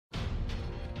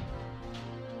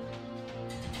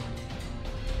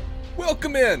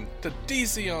Welcome in to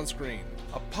DC On Screen,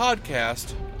 a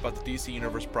podcast about the DC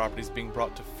Universe properties being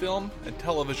brought to film and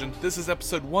television. This is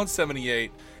episode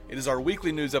 178. It is our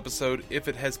weekly news episode. If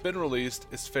it has been released,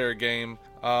 it's fair game.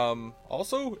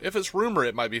 Also, if it's rumor,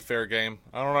 it might be fair game.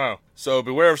 I don't know. So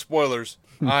beware of spoilers.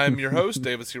 I'm your host,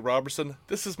 David C. Robertson.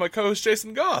 This is my co-host,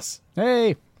 Jason Goss.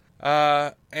 Hey!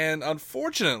 And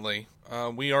unfortunately,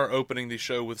 we are opening the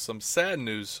show with some sad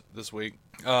news this week.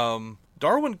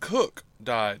 Darwin Cook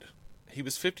died. He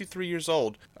was 53 years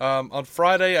old. On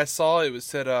Friday, I saw it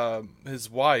said his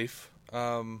wife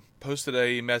posted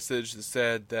a message that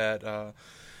said that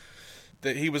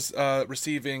he was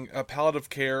receiving palliative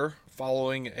care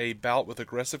following a bout with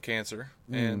aggressive cancer.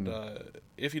 And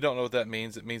if you don't know what that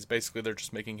means, it means basically they're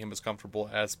just making him as comfortable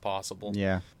as possible.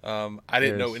 Yeah. I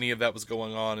didn't know any of that was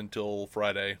going on until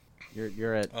Friday.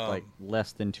 You're at like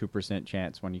less than 2%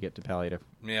 chance when you get to palliative.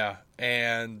 Yeah,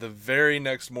 and the very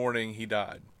next morning he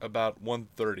died, about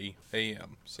 1:30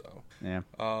 a.m. So yeah,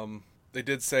 they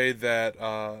did say that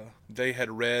they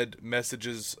had read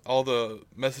messages, all the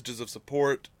messages of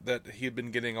support that he had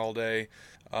been getting all day.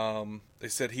 They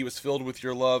said he was filled with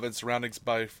your love and surrounded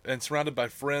by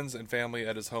friends and family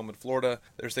at his home in Florida.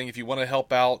 They're saying if you want to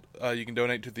help out, you can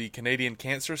donate to the Canadian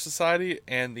Cancer Society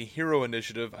and the Hero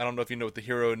Initiative. I don't know if you know what the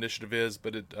Hero Initiative is,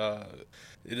 but it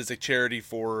is a charity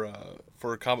for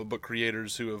comic book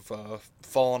creators who have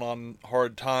fallen on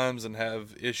hard times and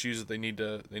have issues that they need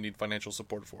financial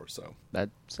support for. So that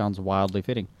sounds wildly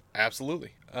fitting.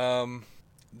 Absolutely.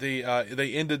 They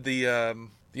ended the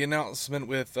announcement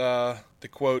with the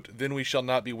quote, "Then we shall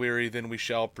not be weary, then we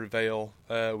shall prevail,"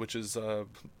 which is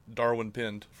Darwin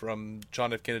penned from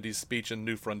John F. Kennedy's speech in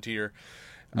New Frontier.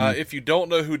 If you don't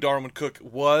know who Darwin Cook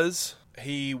was,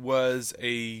 he was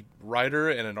a writer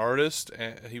and an artist.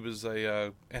 And he was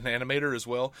an animator as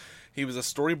well. He was a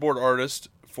storyboard artist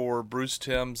for Bruce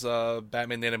Timm's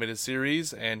Batman the Animated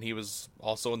Series, and he was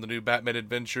also in the new Batman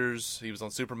Adventures. He was on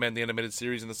Superman the Animated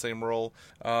Series in the same role.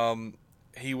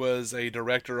 He was a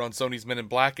director on Sony's Men in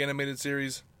Black animated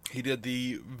series. He did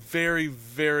the very,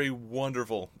 very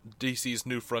wonderful DC's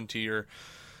New Frontier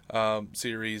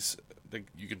series that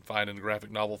you can find in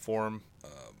graphic novel form.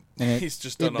 He's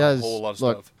just done a whole lot of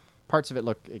stuff. Parts of it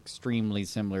look extremely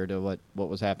similar to what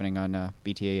was happening on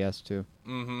BTAS too.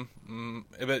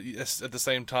 But at the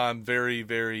same time, very,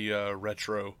 very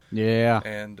retro. Yeah,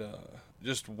 and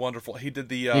just wonderful. He did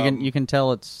the. You can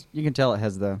tell it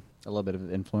has a little bit of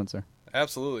influencer.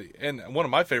 Absolutely. And one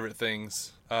of my favorite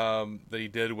things that he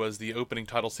did was the opening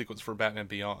title sequence for Batman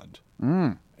Beyond.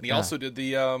 And he also did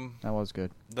the... that was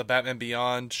good. The Batman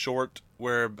Beyond short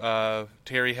where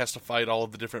Terry has to fight all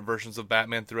of the different versions of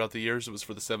Batman throughout the years. It was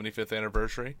for the 75th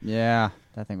anniversary. Yeah,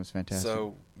 that thing was fantastic.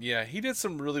 So, yeah, he did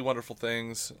some really wonderful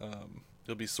things.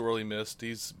 He'll be sorely missed.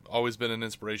 He's always been an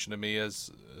inspiration to me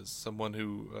as someone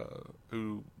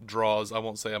who draws. I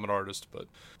won't say I'm an artist, but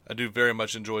I do very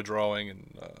much enjoy drawing,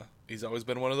 and he's always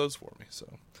been one of those for me.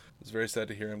 So it's very sad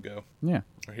to hear him go. Yeah,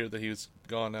 or hear that he's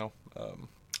gone now.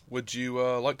 Would you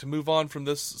like to move on from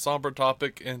this somber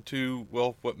topic into,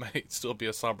 well, what may still be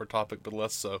a somber topic, but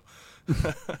less so?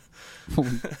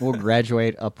 We'll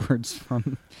graduate upwards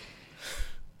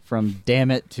from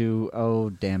damn it to oh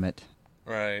damn it.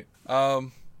 Right.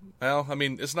 Well, I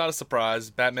mean, it's not a surprise.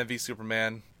 Batman v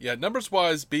Superman. Yeah,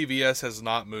 numbers-wise, BVS has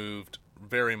not moved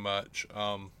very much.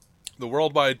 The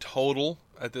worldwide total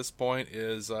at this point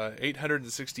is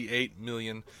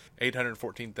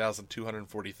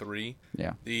 868,814,243.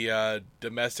 Yeah. The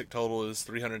domestic total is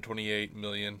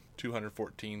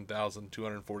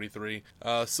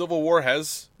 328,214,243. Civil War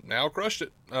has now crushed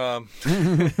it.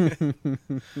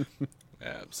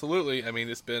 Absolutely. I mean,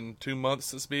 it's been 2 months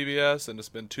since BVS, and it's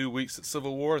been 2 weeks since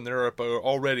Civil War, and they're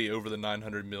already over the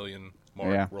 900 million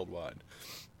mark worldwide.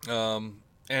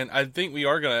 And I think we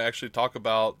are going to actually talk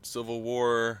about Civil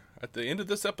War at the end of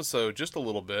this episode, just a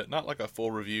little bit. Not like a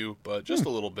full review, but just a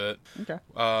little bit. Okay.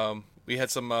 We had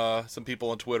some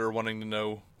people on Twitter wanting to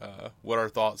know what our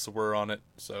thoughts were on it.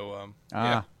 So,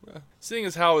 yeah. Seeing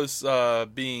as how it's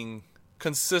being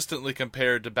consistently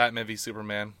compared to Batman v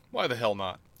Superman, why the hell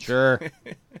not? Sure.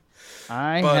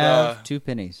 I have 2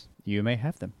 pennies. You may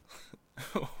have them.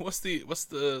 What's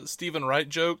the Stephen Wright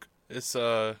joke? It's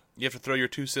you have to throw your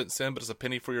 2 cents in, but it's a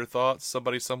penny for your thoughts.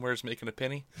 Somebody somewhere is making a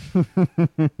penny.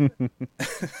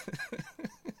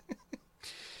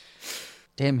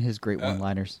 Damn his great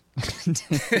one-liners.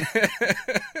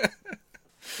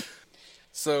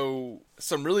 So,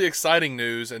 some really exciting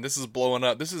news, and this is blowing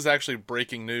up. This is actually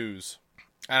breaking news.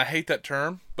 And I hate that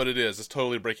term, but it is. It's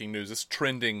totally breaking news. It's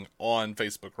trending on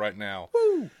Facebook right now.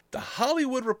 Woo! The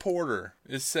Hollywood Reporter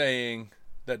is saying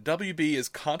that WB is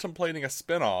contemplating a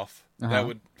spinoff that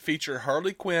would feature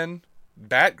Harley Quinn,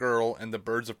 Batgirl, and the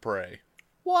Birds of Prey.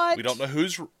 What? We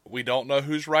don't know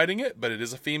who's writing it, but it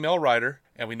is a female writer,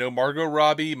 and we know Margot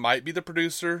Robbie might be the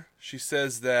producer. She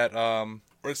says that,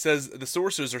 or it says the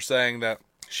sources are saying that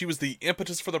she was the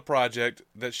impetus for the project.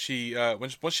 That she,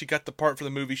 once she got the part for the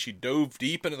movie, she dove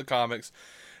deep into the comics,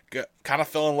 kind of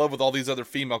fell in love with all these other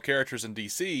female characters in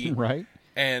DC, right?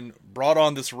 And brought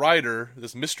on this writer,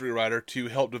 this mystery writer, to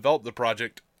help develop the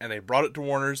project. And they brought it to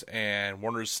Warner's, and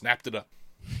Warner's snapped it up.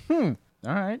 All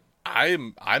right.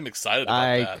 I'm excited about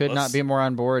that. I could not be more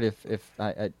on board if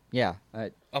yeah.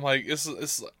 I'm like,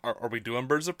 are we doing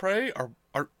Birds of Prey?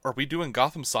 Are we doing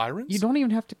Gotham Sirens? You don't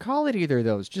even have to call it either of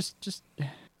those. Just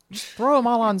throw them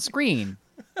all on screen.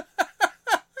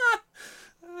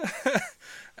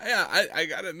 Yeah, I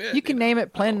gotta admit. You can name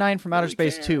it Plan 9 from Outer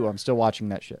Space 2. I'm still watching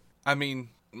that shit. I mean,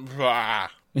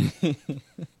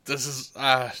 this is,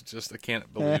 just, I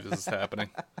can't believe this is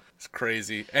happening. It's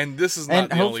crazy. And this is not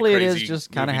and the hopefully only it crazy is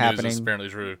just kind of movie news happening. that's apparently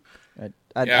true.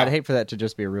 I'd Yeah. hate for that to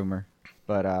just be a rumor.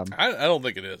 But I don't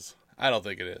think it is. I don't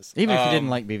think it is. even if you didn't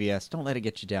like BVS, don't let it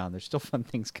get you down. There's still fun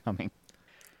things coming.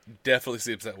 Definitely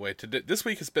seems that way. This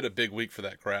week has been a big week for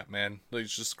that crap, man.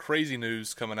 There's just crazy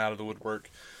news coming out of the woodwork.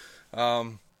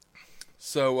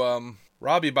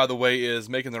 Robbie, by the way, is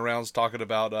making the rounds talking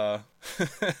about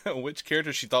which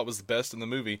character she thought was the best in the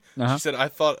movie. She said, I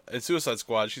thought, in Suicide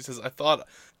Squad, she says, I thought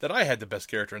that I had the best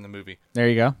character in the movie. There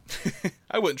you go.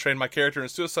 I wouldn't trade my character in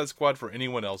Suicide Squad for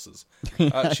anyone else's.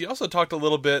 She also talked a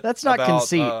little bit That's not about,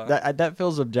 conceit. That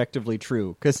feels objectively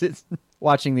true, because it's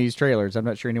watching these trailers. I'm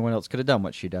not sure anyone else could have done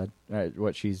what she did.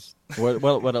 What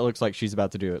it looks like she's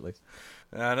about to do, at least.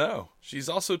 I know. She's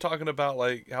also talking about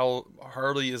like how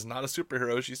Harley is not a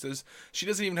superhero. She says she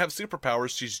doesn't even have superpowers.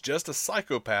 She's just a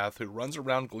psychopath who runs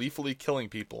around gleefully killing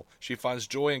people. She finds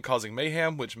joy in causing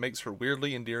mayhem, which makes her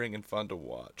weirdly endearing and fun to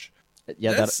watch.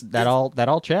 Yeah, that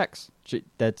all checks.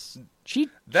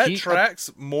 That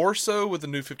tracks more so with the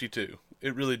New 52.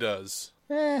 It really does.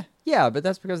 Yeah, but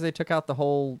that's because they took out the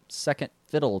whole second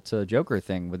fiddle to Joker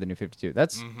thing with the New 52.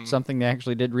 That's something they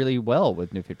actually did really well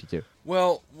with New 52.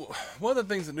 Well, one of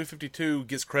the things that New 52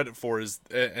 gets credit for is,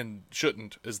 and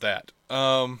shouldn't, is that.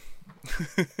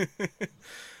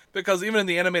 Because even in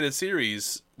the animated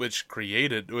series, which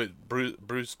created,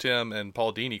 Bruce Timm and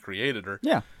Paul Dini created her.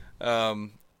 Yeah.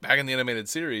 Back in the animated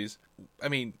series, I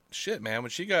mean, shit, man, when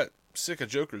she got sick of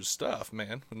Joker's stuff,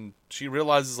 man, when she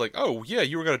realizes, like, oh, yeah,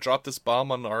 you were going to drop this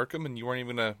bomb on Arkham, and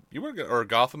or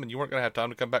Gotham, and you weren't going to have time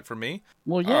to come back for me?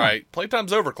 Well, yeah. All right,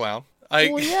 playtime's over, clown.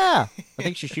 Well, yeah. I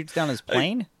think she shoots down his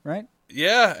plane, right?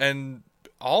 Yeah, and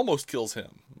almost kills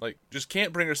him. Like, just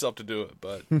can't bring herself to do it,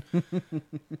 but...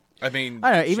 I mean,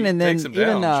 I don't know, even takes him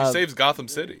down. She saves Gotham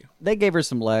City. They gave her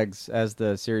some legs as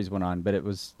the series went on, but it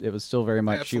was still very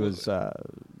much... Absolutely. She was...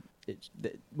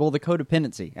 the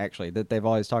codependency, actually, that they've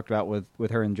always talked about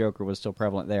with her and Joker was still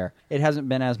prevalent there. It hasn't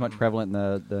been as much prevalent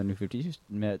in the New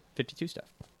 52 stuff.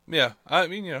 Yeah, I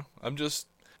mean, I'm just...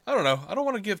 I don't know. I don't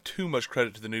want to give too much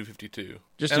credit to the New 52.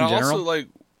 Just in general? And I also, like,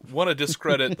 want to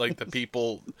discredit, like, the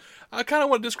people... I kind of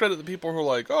want to discredit the people who are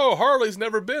like, oh, Harley's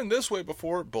never been this way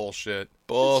before. Bullshit.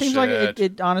 It seems like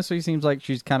it honestly seems like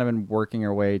she's kind of been working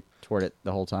her way toward it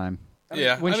the whole time.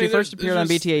 Yeah. When she first appeared on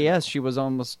BTAS, she was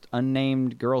almost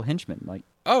unnamed girl henchman. Like,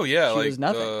 oh, yeah. She was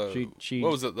nothing. She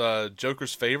what was it?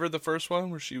 Joker's Favor, the first one,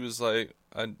 where she was like,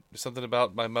 something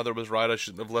about my mother was right, I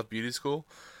shouldn't have left beauty school.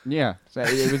 Yeah. So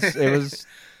it was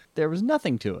there was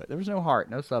nothing to it. There was no heart,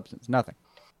 no substance, nothing.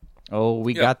 Oh,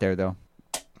 we got there, though.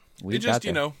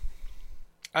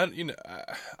 I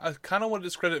kind of want to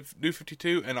discredit New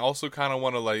 52 and also kind of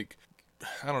want to, like,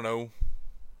 I don't know,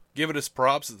 give it its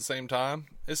props at the same time.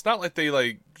 It's not like they,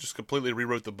 like, just completely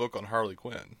rewrote the book on Harley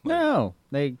Quinn. Like, no,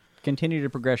 they continued a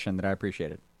progression that I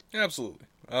appreciated. Absolutely.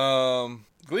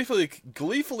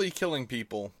 Gleefully killing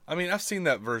people. I mean, I've seen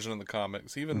that version in the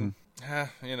comics. Even,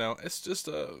 it's just,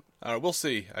 we'll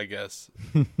see, I guess.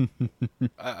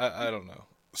 I don't know.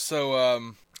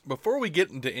 So, before we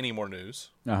get into any more news,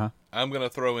 I'm going to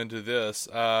throw into this.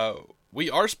 We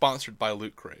are sponsored by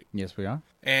Loot Crate. Yes, we are.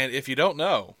 And if you don't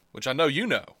know, which I know you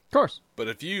know. Of course. But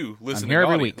if you, listening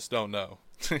audience, don't know.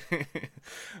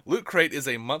 Loot Crate is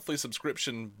a monthly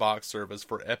subscription box service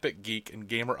for epic geek and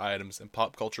gamer items and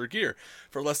pop culture gear.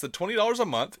 For less than $20 a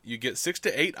month, you get 6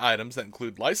 to 8 items that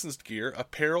include licensed gear,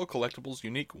 apparel, collectibles,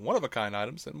 unique, one-of-a-kind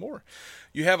items, and more.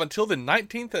 You have until the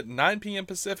 19th at 9 p.m.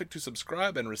 Pacific to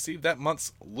subscribe and receive that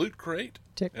month's Loot Crate.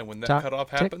 And when that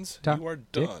cutoff happens, you are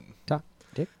done.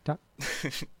 Tick tock.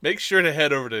 Make sure to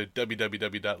head over to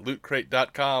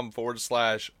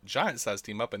www.lootcrate.com/giant size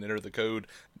team up and enter the code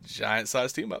giant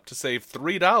size team up to save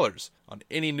 $3 on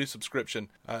any new subscription.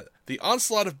 The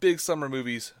onslaught of big summer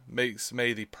movies makes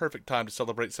May the perfect time to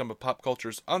celebrate some of pop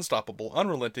culture's unstoppable,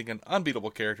 unrelenting, and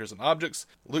unbeatable characters and objects.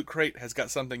 Loot Crate has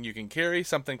got something you can carry,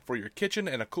 something for your kitchen,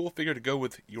 and a cool figure to go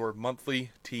with your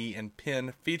monthly tea and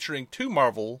pin, featuring 2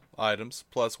 Marvel items,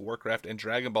 plus Warcraft and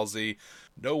Dragon Ball Z.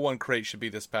 No one crate should be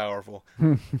this powerful.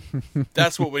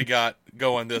 That's what we got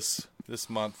going this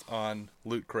month on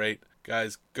Loot Crate.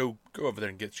 Guys, go over there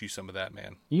and get you some of that,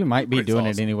 man. You might be doing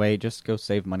it anyway. Just go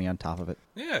save money on top of it.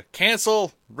 Yeah,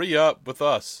 cancel, re-up with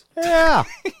us. Yeah.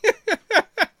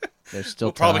 There's still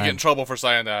We'll probably get in trouble for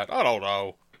saying that. I don't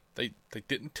know. They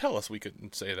didn't tell us we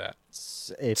couldn't say that.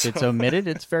 If it's omitted,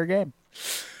 it's fair game.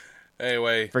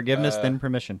 Anyway. Forgiveness, then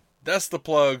permission. That's the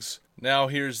plugs. Now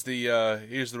here's the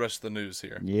rest of the news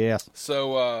here. Yes.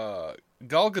 So,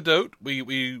 Gal Gadot,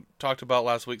 we talked about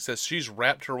last week, says she's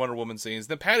wrapped her Wonder Woman scenes.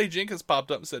 Then Patty Jenkins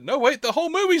popped up and said, no, wait, the whole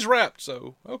movie's wrapped.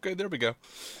 So, okay, there we go.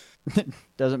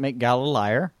 Doesn't make Gal a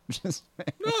liar.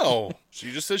 No,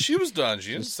 she just said she was done.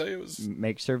 She didn't say it was...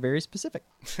 Makes her very specific.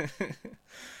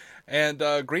 And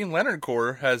Green Lantern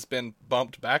Corps has been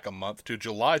bumped back a month to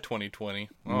July 2020.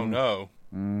 Oh, no.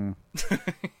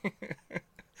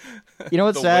 You know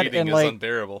what's the sad? waiting And is like,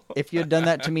 unbearable. if you had done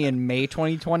that to me in May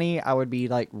 2020, I would be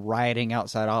like rioting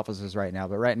outside offices right now.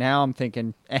 But right now, I'm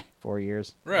thinking, 4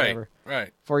 years. Right, whatever.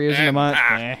 right. 4 years in a month.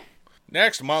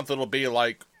 Next month, it'll be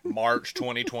like March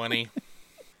 2020.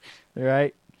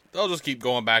 Right. They'll just keep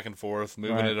going back and forth,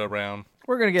 moving it around.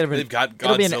 We're gonna get They've got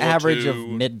it'll be an Godzilla average 2. of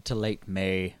mid to late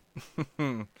May.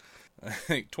 I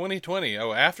think 2020.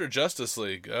 Oh, after Justice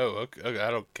League. Oh, okay.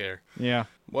 I don't care. Yeah.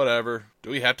 Whatever. Do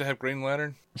we have to have Green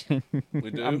Lantern? We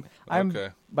do? Okay.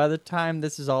 By the time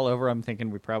this is all over, I'm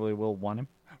thinking we probably will want him.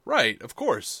 Right, of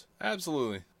course.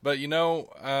 Absolutely. But, you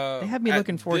know... they have me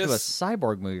looking forward to a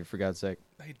Cyborg movie, for God's sake.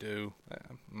 They do.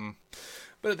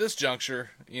 But at this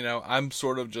juncture, you know, I'm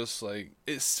sort of just like...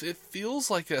 It feels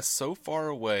like it's so far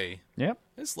away. Yep.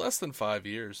 It's less than 5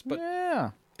 years, but... Yeah.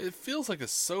 It feels like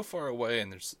it's so far away,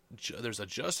 and there's a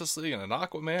Justice League and an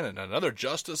Aquaman and another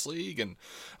Justice League and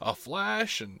a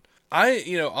Flash, and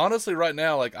honestly right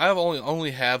now, like, I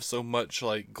only have so much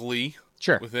like glee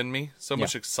within me, so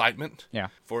much excitement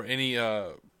for any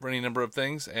number of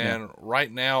things, and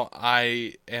right now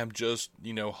I am just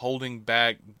holding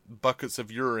back buckets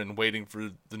of urine waiting for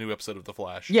the new episode of The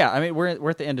Flash. Yeah, I mean we're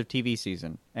at the end of TV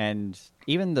season, and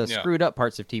even the screwed up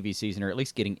parts of TV season are at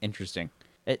least getting interesting.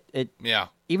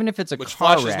 Even if it's a car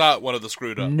Flash wreck. is not one of the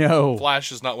screwed up. No.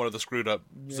 Flash is not one of the screwed up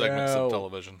segments of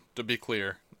television, to be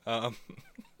clear.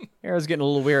 Arrow's getting a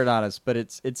little weird on us, but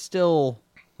it's still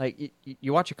like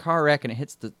you watch a car wreck and it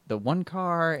hits the one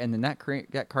car, and then that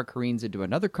car careens into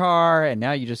another car, and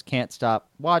now you just can't stop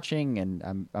watching,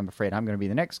 and I'm afraid I'm going to be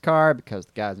the next car because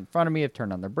the guys in front of me have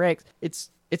turned on their brakes. It's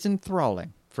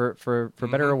enthralling for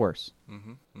better or worse.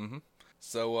 Mm-hmm. Mm-hmm.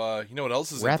 So you know what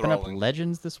else is wrapping enthralling? up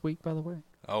Legends this week, by the way.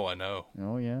 Oh, I know.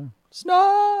 Oh, yeah.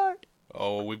 Snart!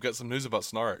 Oh, we've got some news about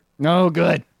Snart. Oh,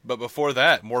 good. But before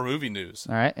that, more movie news.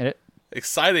 All right.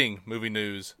 Exciting movie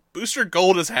news. Booster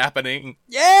Gold is happening.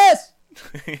 Yes!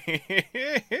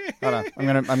 Hold on.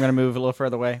 I'm gonna move a little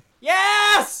further away.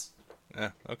 Yes! Yeah,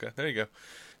 okay. There you go.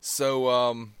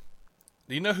 So,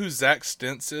 do you know who Zach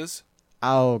Stentz is?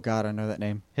 Oh, God, I know that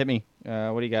name. Hit me.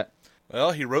 What do you got?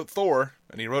 Well, he wrote Thor,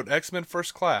 and he wrote X-Men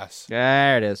First Class.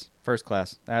 There it is. First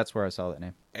Class. That's where I saw that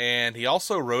name. And he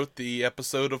also wrote the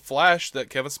episode of Flash that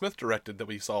Kevin Smith directed that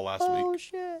we saw last week. Oh,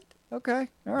 shit. Okay.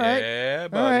 All right. Yeah,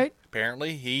 buddy. All right.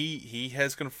 Apparently, he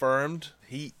has confirmed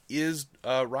he is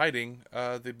writing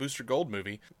the Booster Gold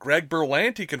movie. Greg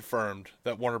Berlanti confirmed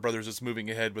that Warner Brothers is moving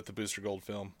ahead with the Booster Gold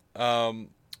film.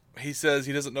 He says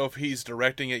he doesn't know if he's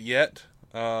directing it yet,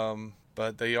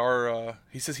 but they are...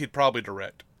 he says he'd probably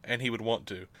direct. And he would want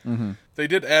to. Mm-hmm. They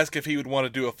did ask if he would want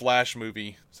to do a Flash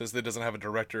movie, since they doesn't have a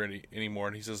director anymore.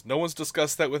 And he says, no one's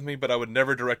discussed that with me, but I would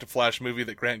never direct a Flash movie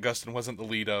that Grant Gustin wasn't the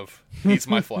lead of. He's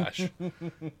my Flash.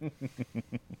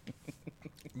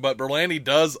 But Berlanti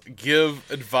does give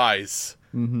advice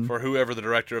for whoever the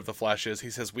director of the Flash is.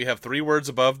 He says, we have 3 words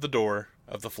above the door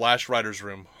of the Flash writer's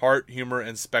room: heart, humor,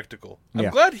 and spectacle. I'm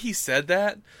glad he said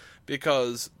that,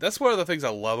 because that's one of the things I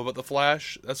love about the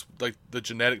Flash. That's like the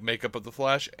genetic makeup of the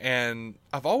Flash. And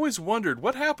I've always wondered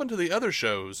what happened to the other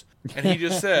shows. And he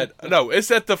just said, no,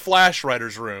 it's at the Flash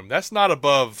writer's room. That's not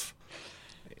above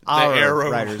Our the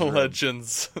Arrow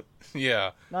Legends.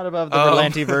 Yeah. Not above the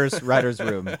Berlanti-verse writer's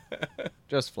room.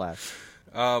 Just Flash.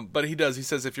 But he does. He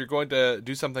says if you're going to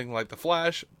do something like the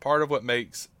Flash, part of what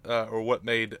makes or what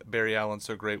made Barry Allen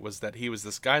so great was that he was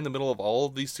this guy in the middle of all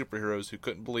of these superheroes who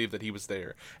couldn't believe that he was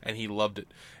there, and he loved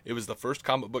it. It was the first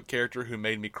comic book character who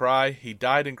made me cry. He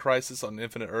died in Crisis on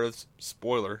Infinite Earths.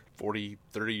 Spoiler,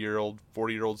 40-year-old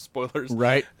spoilers.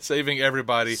 Right. Saving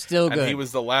everybody. Still good. And he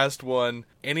was the last one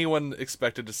anyone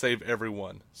expected to save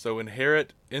everyone. So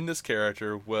inherent in this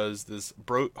character was this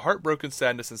heartbroken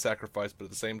sadness and sacrifice, but at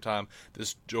the same time,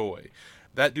 this joy.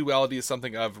 That duality is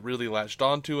something I've really latched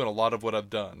onto in a lot of what I've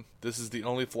done. This is the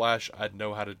only Flash I'd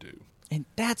know how to do. And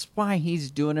that's why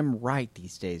he's doing him right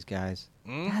these days, guys.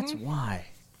 Mm-hmm. That's why.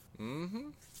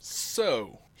 Mm-hmm.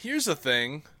 So, here's the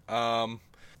thing.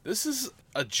 This is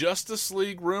a Justice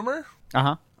League rumor.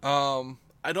 Uh-huh.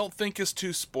 I don't think it's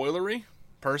too spoilery,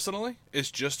 personally. It's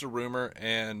just a rumor,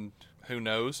 and who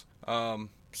knows?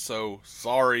 So,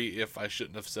 sorry if I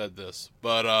shouldn't have said this.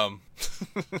 But,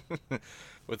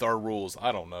 with our rules,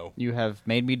 I don't know. You have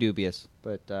made me dubious,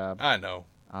 but I know.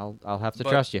 I'll have to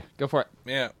trust you. Go for it.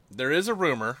 Yeah, there is a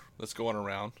rumor that's going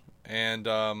around, and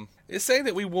it's saying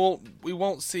that we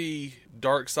won't see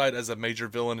Darkseid as a major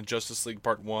villain in Justice League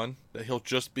Part 1, that he'll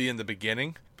just be in the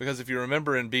beginning. Because if you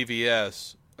remember in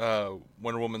BVS,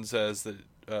 Wonder Woman says that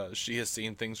she has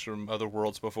seen things from other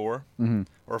worlds before,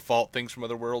 or fought things from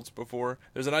other worlds before.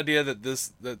 There's an idea that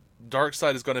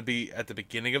Darkseid is going to be at the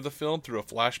beginning of the film through a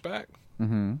flashback.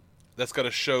 Mm-hmm. That's going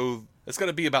to show. It's going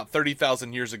to be about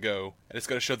 30,000 years ago, and it's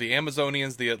going to show the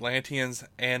Amazonians, the Atlanteans,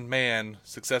 and man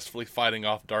successfully fighting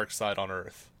off Darkseid on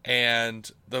Earth. And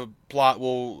the plot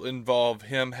will involve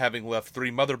him having left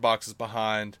 3 mother boxes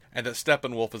behind, and that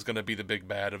Steppenwolf is going to be the big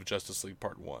bad of Justice League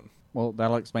Part 1. Well,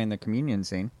 that'll explain the communion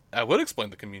scene. I would explain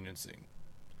the communion scene.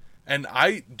 And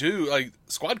I do,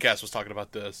 Squadcast was talking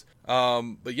about this.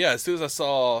 But yeah, as soon as I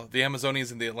saw the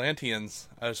Amazonians and the Atlanteans,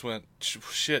 I just went,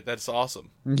 shit, that's awesome.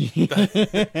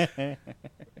 I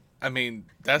mean,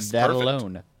 that's that perfect.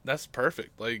 alone. That's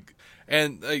perfect.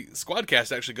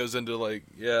 Squadcast actually goes into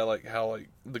how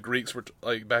the Greeks were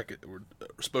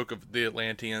spoke of the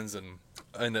Atlanteans and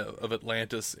of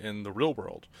Atlantis in the real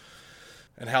world,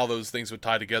 and how those things would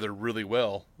tie together really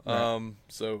well. Right.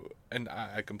 And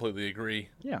I completely agree.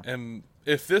 Yeah. And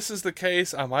if this is the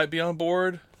case, I might be on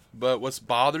board. But what's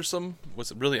bothersome,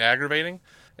 what's really aggravating,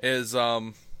 is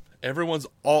everyone's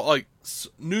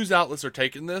news outlets are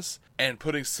taking this and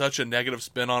putting such a negative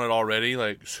spin on it already.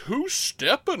 Like, who's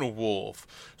Steppenwolf?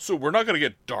 So we're not going to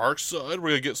get Darkseid? We're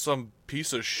going to get some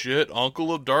piece of shit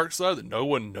uncle of Darkseid that no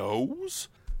one knows?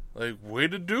 Like, way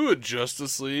to do it,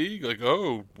 Justice League. Like,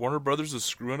 oh, Warner Brothers is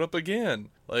screwing up again.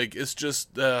 Like, it's just,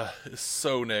 it's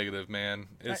so negative, man.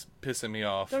 It's pissing me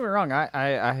off. Don't get me wrong, I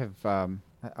have,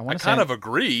 I kind of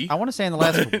agree. I want to say in the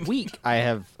last week, I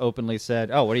have openly said,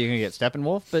 oh, what are you going to get,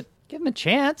 Steppenwolf? But give him a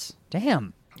chance.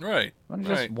 Damn. Right. Want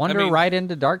to just wander right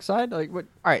into Darkseid? Like, what?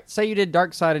 All right, say you did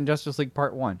Darkseid in Justice League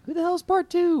Part 1. Who the hell is Part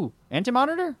 2?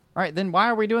 Anti-Monitor? All right, then why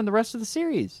are we doing the rest of the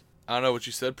series? I don't know, what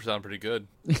you said sounded pretty good.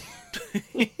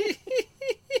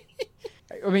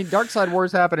 I mean, Darkseid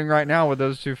War's happening right now with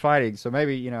those two fighting, so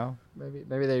maybe,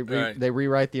 maybe they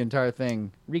rewrite the entire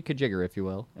thing, rekajigger, if you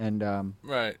will, and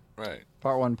right.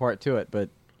 Part 1, Part 2 it, but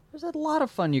there's a lot of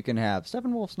fun you can have.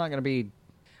 Steppenwolf's not going to be...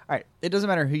 All right, it doesn't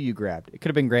matter who you grabbed. It could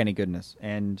have been Granny Goodness,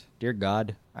 and dear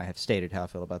God, I have stated how I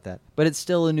feel about that, but it's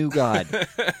still a new god.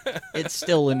 It's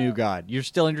still a new god. You're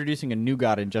still introducing a new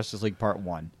god in Justice League Part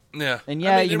 1. Yeah. And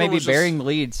you may be burying the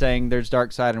lead saying there's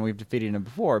Darkseid and we've defeated him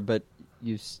before, but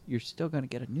you're still going to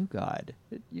get a new god.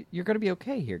 You're going to be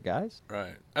okay here, guys.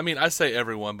 Right. I mean, I say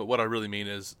everyone, but what I really mean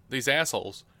is these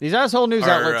assholes. These asshole news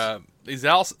outlets. These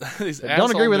asshole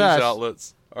don't agree with news us.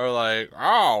 outlets are like,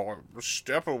 oh,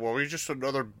 Steppenwolf, he's just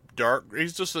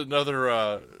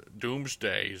another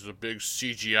Doomsday. He's a big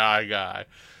CGI guy.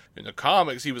 In the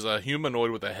comics, he was a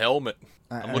humanoid with a helmet.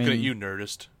 I'm looking at you,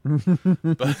 Nerdist.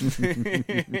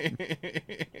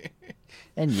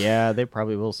 And yeah, they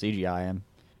probably will CGI him.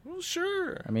 Well,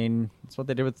 sure. I mean, that's what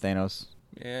they did with Thanos.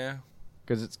 Yeah.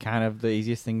 Because it's kind of the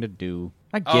easiest thing to do.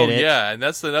 I get it. Oh, yeah, and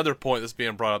that's another point that's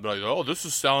being brought up. Like, oh, this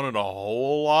is sounding a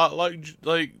whole lot like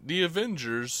the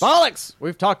Avengers. Bollocks!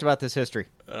 We've talked about this history.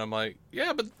 And I'm like,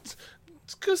 yeah, but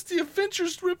it's because the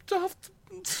Avengers ripped off...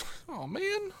 Oh,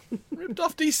 man. Ripped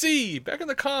off DC back in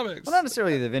the comics. Well, not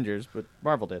necessarily the Avengers, but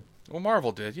Marvel did. Well,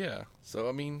 Marvel did, yeah. So,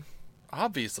 I mean,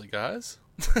 obviously, guys.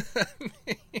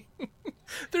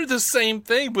 They're the same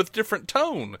thing with different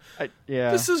tone.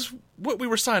 Yeah. This is what we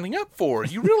were signing up for.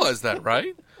 You realize that,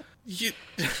 right?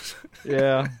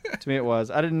 Yeah, to me it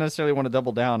was. I didn't necessarily want to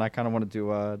double down. I kind of wanted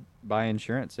to buy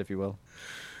insurance, if you will.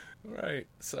 Right.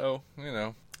 So,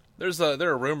 there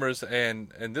are rumors,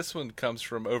 and this one comes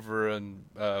from over in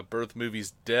Birth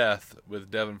Movies Death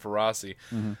with Devin Faraci.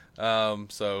 Mm-hmm.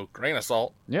 So grain of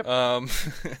salt. Yep. But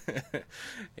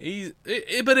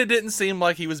it didn't seem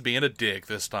like he was being a dick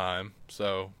this time.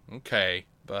 So okay,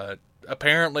 but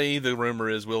apparently the rumor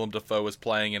is Willem Dafoe is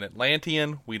playing an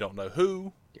Atlantean. We don't know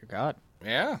who. Dear God.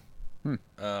 Yeah.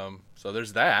 So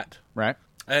there's that. Right.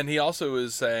 And he also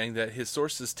is saying that his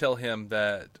sources tell him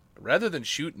that rather than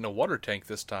shoot in a water tank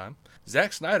this time,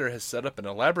 Zack Snyder has set up an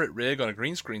elaborate rig on a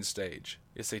green screen stage.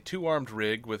 It's a two-armed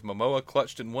rig with Momoa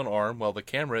clutched in one arm while the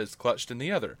camera is clutched in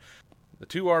the other. The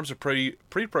two arms are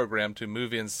pre-programmed to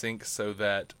move in sync so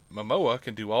that Momoa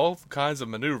can do all kinds of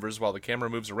maneuvers while the camera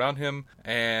moves around him,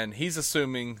 and he's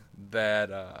assuming that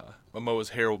Momoa's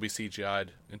hair will be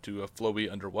CGI'd into a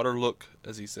flowy underwater look,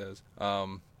 as he says.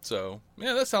 So,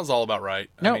 yeah, that sounds all about right.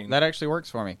 No, I mean, that actually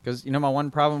works for me. Because, my one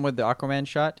problem with the Aquaman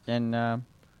shot in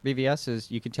BVS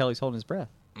is you can tell he's holding his breath.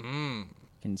 You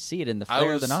can see it in the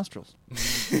flare of the nostrils.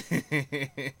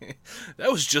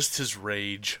 That was just his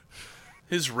rage.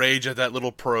 His rage at that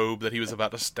little probe that he was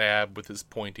about to stab with his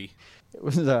pointy. It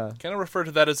was, Can I refer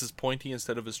to that as his pointy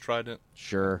instead of his trident?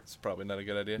 Sure. It's probably not a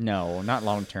good idea. No, not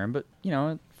long term, but,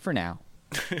 for now.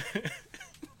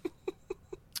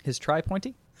 His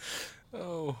tri-pointy?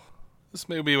 Oh, this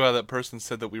may be why that person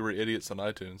said that we were idiots on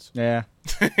iTunes. Yeah.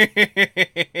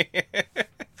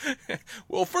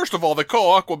 Well, first of all, they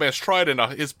call Aquaman's trident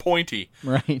his pointy.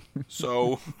 Right.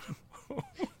 So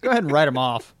go ahead and write him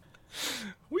off.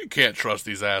 We can't trust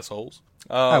these assholes.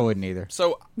 I wouldn't either.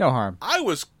 So no harm.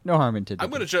 No harm intended. I'm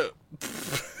going to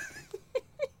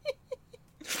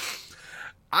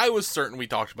I was certain we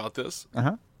talked about this.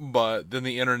 But then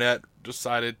the internet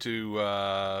decided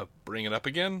to bring it up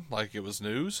again like it was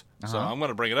news. So I'm going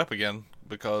to bring it up again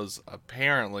because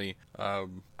apparently, I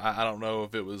don't know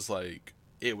if it was like,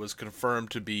 it was confirmed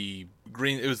to be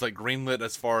green. It was like greenlit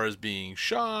as far as being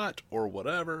shot or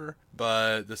whatever.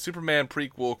 But the Superman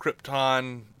prequel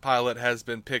Krypton pilot has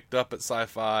been picked up at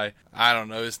Sci-Fi. I don't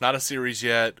know. It's not a series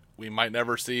yet. We might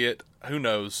never see it. Who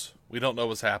knows? We don't know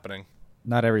what's happening.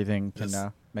 Not everything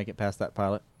can make it past that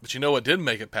pilot. But you know what did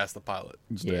make it past the pilot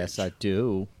stage? Yes, I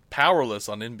do. Powerless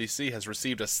on NBC has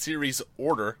received a series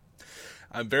order.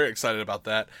 I'm very excited about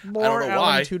that. More I don't know Alan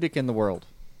why. Tudyk in the world.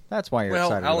 That's why you're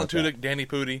excited Alan about Tudyk, that. Danny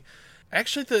Pudi.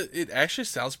 Actually, it actually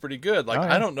sounds pretty good. Like,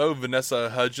 yeah. I don't know Vanessa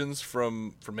Hudgens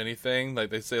from anything. Like,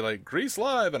 they say, like, Grease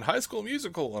Live and High School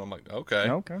Musical. And I'm like, okay.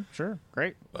 Okay, sure.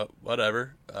 Great.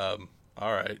 Whatever. All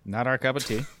right. Not our cup of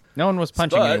tea. No one was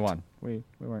punching anyone. We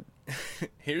weren't.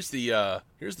 Here's the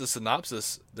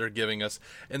synopsis they're giving us.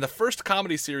 In the first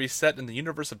comedy series set in the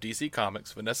universe of DC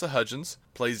Comics, Vanessa Hudgens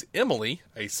plays Emily,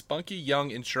 a spunky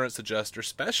young insurance adjuster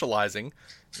specializing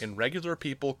in regular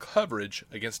people coverage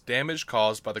against damage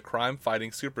caused by the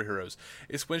crime-fighting superheroes.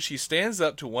 It's when she stands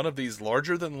up to one of these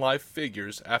larger-than-life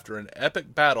figures after an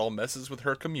epic battle messes with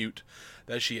her commute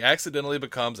that she accidentally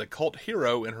becomes a cult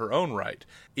hero in her own right,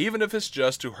 even if it's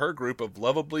just to her group of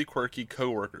lovably quirky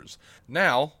co-workers.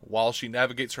 Now, while she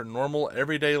navigates her normal,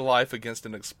 everyday life against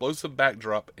an explosive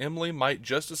backdrop, Emily might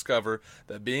just discover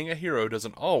that being a hero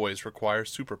doesn't always require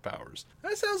superpowers.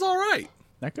 That sounds alright.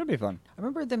 That could be fun. I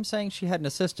remember them saying she had an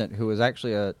assistant who was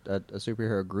actually a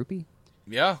superhero groupie.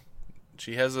 Yeah.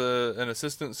 She has an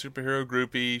assistant superhero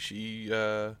groupie. She,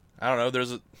 I don't know,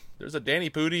 there's a Danny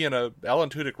Pudi and a Alan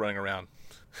Tudyk running around.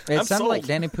 It sounded like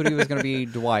Danny Pudi was going to be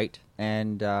Dwight,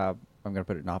 and I'm going to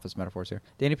put it in office metaphors here.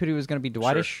 Danny Pudi was going to be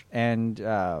Dwightish, sure. And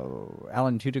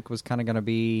Alan Tudyk was kind of going to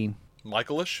be...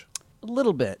 Michaelish? A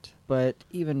little bit, but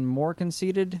even more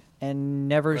conceited and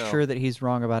never sure that he's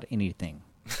wrong about anything.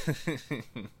 Which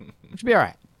would be all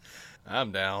right.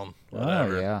 I'm down.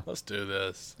 Whatever. Oh, yeah. Let's do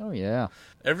this. Oh, yeah.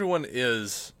 Everyone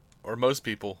is, or most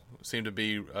people, seem to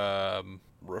be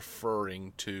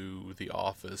referring to The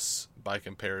Office by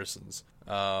comparisons.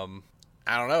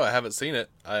 I don't know. I haven't seen it.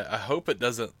 I hope it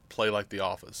doesn't play like The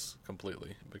Office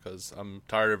completely, because I'm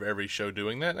tired of every show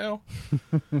doing that now.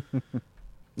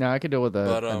 No, I could deal with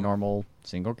a normal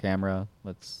single camera.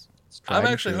 Let's try. I'm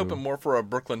actually hoping more for a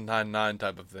Brooklyn Nine-Nine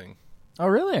type of thing. Oh,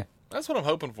 really? That's what I'm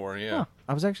hoping for, yeah. Huh.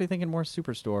 I was actually thinking more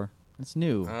Superstore. It's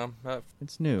new.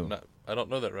 It's new. I don't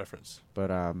know that reference.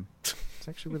 But it's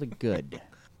actually really good.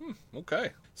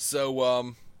 Okay.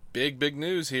 So, big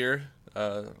news here.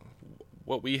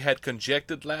 What we had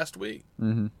conjectured last week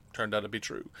turned out to be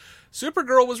true.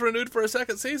 Supergirl was renewed for a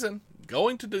second season,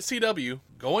 going to the CW,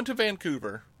 going to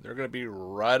Vancouver. They're going to be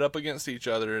right up against each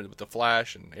other with the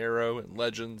Flash and Arrow and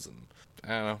Legends and, I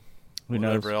don't know,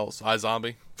 whatever else.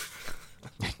 iZombie.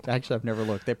 Actually, I've never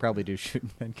looked. They probably do shoot in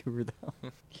Vancouver,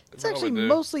 though. It's Probably actually do.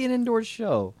 mostly an indoor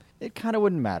show. It kind of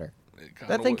wouldn't matter.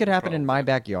 That thing could happen in my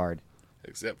backyard.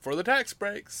 Except for the tax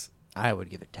breaks. I would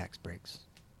give it tax breaks.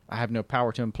 I have no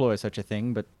power to employ such a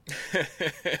thing, but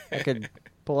I could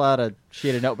pull out a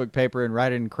sheet of notebook paper and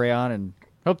write it in crayon and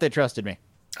hope they trusted me.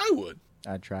 I would.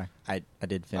 I'd try. I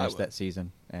did finish that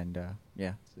season, and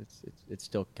yeah, it's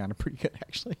still kind of pretty good,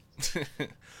 actually.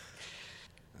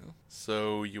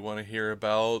 So you want to hear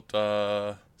about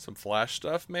some Flash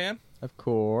stuff, man? Of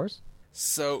course.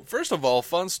 So, first of all,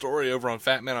 fun story over on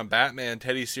Fat Man on Batman.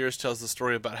 Teddy Sears tells the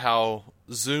story about how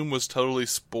Zoom was totally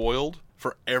spoiled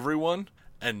for everyone,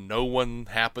 and no one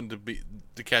happened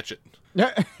to catch it.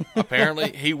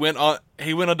 Apparently, he went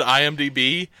onto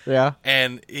IMDb, yeah,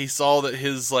 and he saw that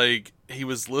he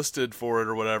was listed for it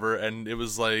or whatever, and it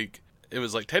was like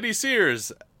Teddy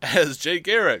Sears as Jay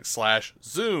Garrick /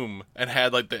 Zoom, and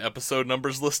had like the episode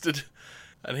numbers listed.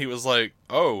 And he was like,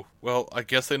 oh, well, I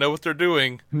guess they know what they're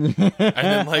doing. And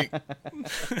then, like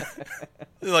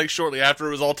shortly after, it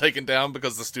was all taken down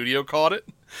because the studio caught it.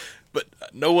 But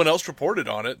no one else reported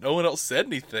on it. No one else said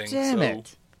anything. Damn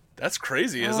it. That's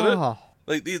crazy, isn't it?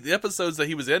 Like, the episodes that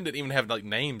he was in didn't even have, like,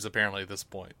 names, apparently, at this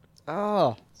point.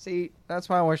 Oh, see, that's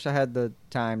why I wish I had the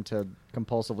time to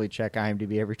compulsively check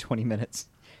IMDb every 20 minutes.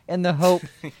 In the hope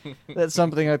that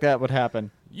something like that would happen.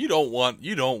 You don't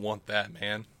want that,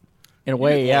 man. In a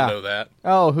way, yeah. Know that.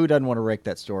 Oh, who doesn't want to rake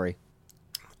that story?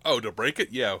 Oh, to break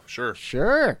it? Yeah, sure.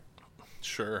 Sure.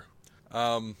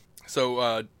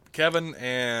 So Kevin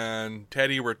and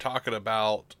Teddy were talking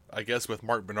about, I guess, with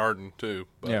Mark Bernardin, too.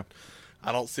 But yeah.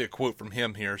 I don't see a quote from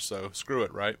him here, so screw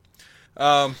it, right?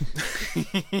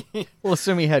 We'll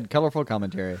assume he had colorful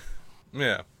commentary.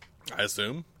 Yeah, I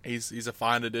assume. He's a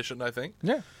fine addition, I think.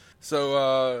 Yeah.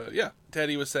 So, yeah,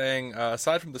 Teddy was saying,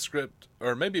 aside from the script,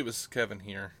 or maybe it was Kevin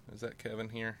here. Is that Kevin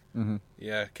here? Mm-hmm.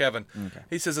 Yeah, Kevin. Okay.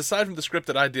 He says, aside from the script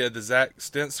that I did, the Zach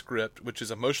Stentz script, which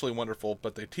is emotionally wonderful,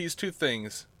 but they teased two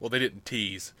things. Well, they didn't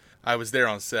tease. I was there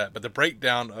on set, but the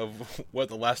breakdown of what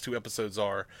the last two episodes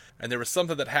are. And there was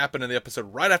something that happened in the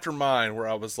episode right after mine where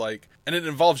I was like, and it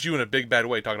involves you in a big bad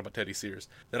way, talking about Teddy Sears.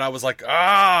 That I was like,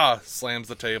 slams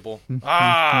the table.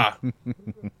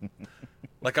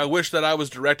 Like, I wish that I was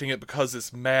directing it because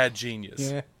it's mad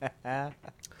genius.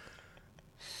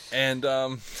 And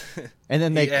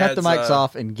then they cut the mics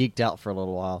off and geeked out for a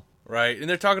little while. Right, and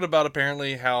they're talking about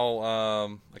apparently how,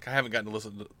 like, I haven't gotten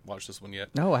to watch this one yet.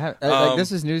 No, I haven't.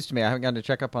 This is news to me. I haven't gotten to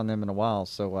check up on them in a while,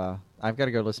 so I've got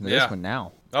to go listen to this one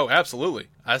now. Oh, absolutely.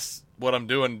 That's what I'm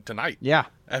doing tonight. Yeah.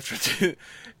 After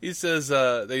he says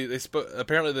they spoke.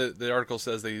 Apparently, the article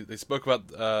says they spoke about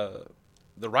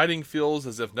the writing feels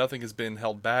as if nothing has been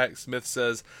held back. Smith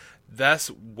says that's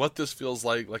what this feels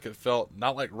like. Like it felt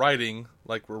not like writing,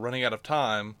 like we're running out of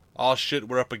time. Oh shit,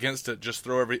 we're up against it. Just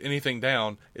throw anything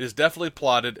down. It is definitely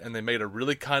plotted, and they made a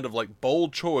really kind of like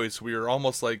bold choice. We are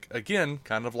almost like, again,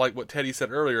 kind of like what Teddy said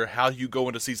earlier, how you go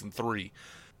into season 3.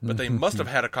 But they must have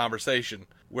had a conversation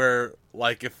where,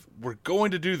 like, if we're going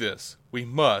to do this, we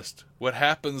must. What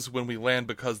happens when we land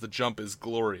because the jump is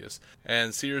glorious?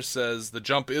 And Sears says the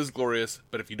jump is glorious,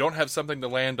 but if you don't have something to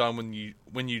land on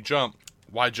when you jump,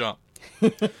 why jump?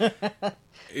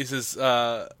 He says,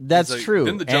 that's true,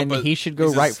 and he should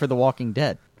go right for The Walking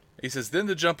Dead. He says, then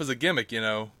the jump is a gimmick,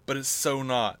 but it's so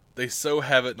not. They so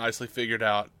have it nicely figured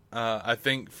out, I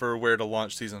think, for where to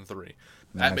launch season 3.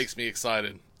 Nice. That makes me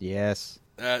excited. Yes.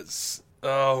 That's,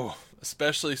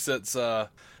 especially since it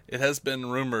has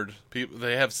been rumored,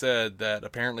 they have said that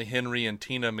apparently Henry and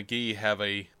Tina McGee have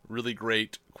a really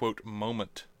great, quote,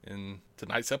 moment in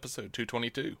tonight's episode,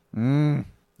 222.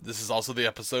 This is also the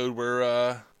episode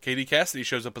where Katie Cassidy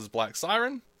shows up as Black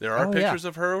Siren. There are pictures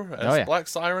of her as Black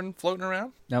Siren floating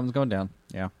around. That one's going down,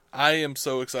 yeah. I am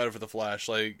so excited for The Flash.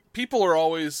 Like, people are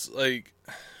always, like,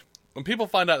 when people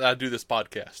find out that I do this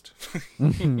podcast,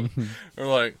 they're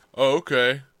like, oh,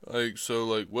 okay. Like, so,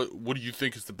 like, what do you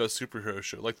think is the best superhero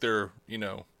show? Like, they're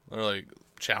like,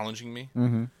 challenging me.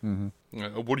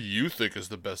 Like, what do you think is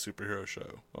the best superhero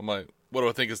show? I'm like, what do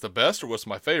I think is the best, or what's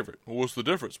my favorite? Well, what's the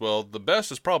difference? Well, the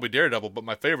best is probably Daredevil, but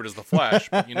my favorite is The Flash.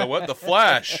 But you know what? The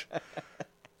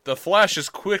Flash is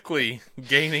quickly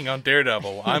gaining on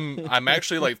Daredevil. I'm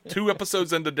actually like 2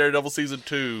 episodes into Daredevil season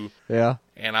 2. Yeah.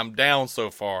 And I'm down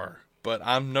so far. But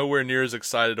I'm nowhere near as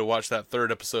excited to watch that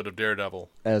 3rd episode of Daredevil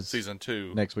as season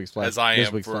 2 next week's Flash, as I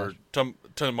am for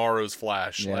tomorrow's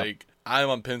Flash. Yeah. Like, I'm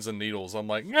on pins and needles. I'm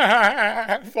like,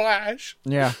 Flash.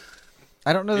 Yeah.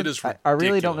 I don't know. I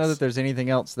really don't know that there's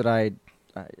anything else that I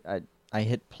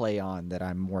hit play on that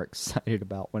I'm more excited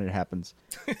about when it happens.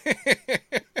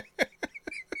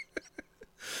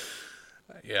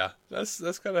 Yeah, that's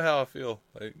kind of how I feel.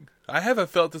 Like, I haven't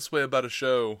felt this way about a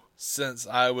show since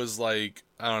I was like,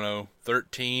 I don't know,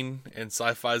 13, and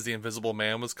Sci-Fi's The Invisible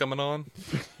Man was coming on.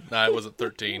 Nah, I wasn't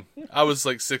 13. I was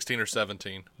like 16 or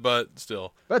 17, but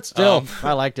still.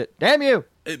 I liked it. Damn you!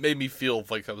 It made me feel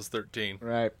like I was 13.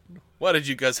 Right. Why did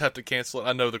you guys have to cancel it?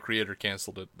 I know the creator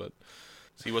canceled it, but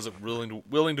he wasn't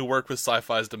willing to work with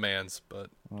Sci-Fi's demands, but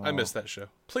I missed that show.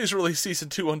 Please release season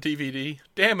 2 on DVD.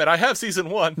 Damn it, I have season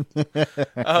 1.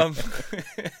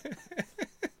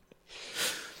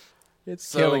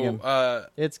 It's killing him.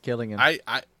 It's killing him.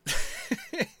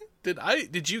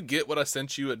 Did you get what I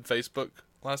sent you at Facebook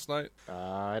last night?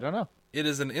 I don't know. It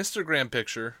is an Instagram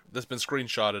picture that's been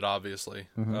screenshotted, obviously,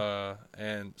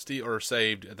 and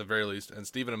saved at the very least. And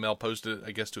Stephen Amell posted it,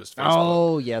 I guess, to his Facebook.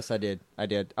 Oh yes, I did.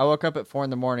 I woke up at 4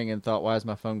 a.m. and thought, "Why is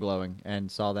my phone glowing?" And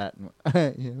saw that.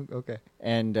 And, yeah, okay.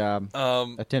 And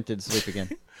attempted to sleep again.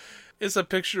 It's a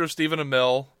picture of Stephen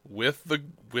Amell with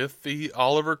the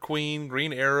Oliver Queen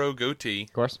Green Arrow goatee.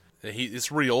 Of course,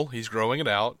 it's real. He's growing it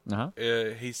out.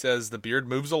 He says the beard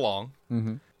moves along,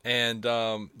 and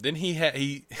then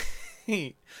he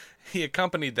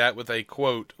accompanied that with a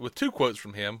quote, with 2 quotes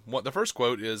from him. The first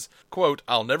quote is, quote,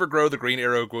 "I'll never grow the Green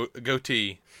Arrow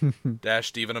goatee, dash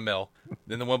Stephen Amell."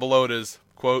 Then the one below it is,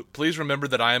 quote, "Please remember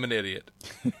that I am an idiot,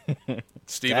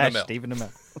 Stephen Amell." Stephen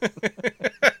Amell.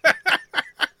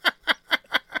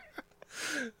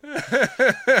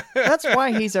 That's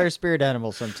why he's our spirit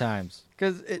animal sometimes.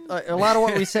 Because a lot of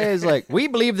what we say is like, we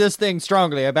believe this thing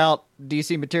strongly about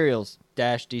DC Materials,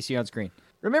 dash DC on screen.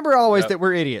 Remember always that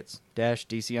we're idiots, dash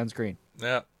DC on screen.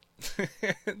 Yeah. I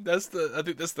think that's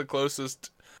the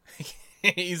closest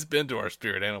he's been to our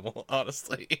spirit animal,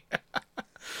 honestly.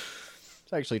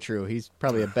 It's actually true. He's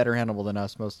probably a better animal than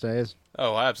us most days.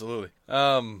 Oh, absolutely.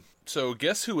 So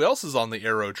guess who else is on the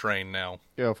Arrow train now?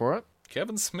 Go for it.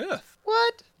 Kevin Smith.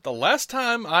 What? The last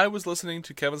time I was listening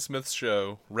to Kevin Smith's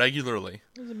show regularly,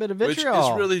 there's a bit of which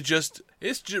vitriol. is really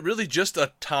just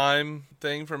a time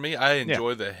thing for me. I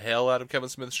enjoy the hell out of Kevin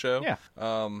Smith's show. Yeah.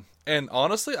 And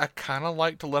honestly, I kind of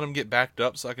like to let him get backed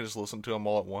up so I can just listen to him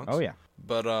all at once. Oh yeah.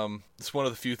 But it's one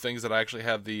of the few things that I actually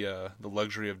have the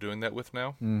luxury of doing that with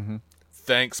now. Mm-hmm.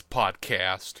 Thanks,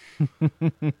 podcast.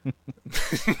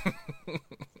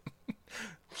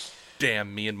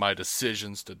 Damn me and my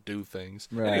decisions to do things.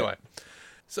 Right. Anyway,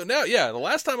 so now, the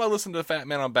last time I listened to Fat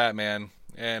Man on Batman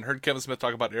and heard Kevin Smith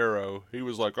talk about Arrow, he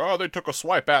was like, "Oh, they took a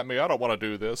swipe at me. I don't want to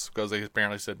do this," because they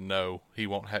apparently said no, he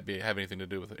won't have anything to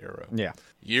do with Arrow. Yeah.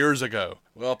 Years ago.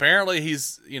 Well, apparently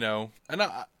he's, and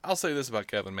I'll say this about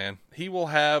Kevin, man. He will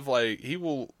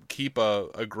keep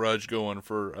a grudge going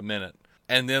for a minute.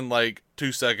 And then,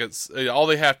 2 seconds, all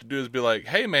they have to do is be like,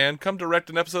 "Hey, man, come direct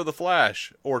an episode of The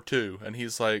Flash," or 2. And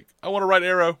he's like, "I want to write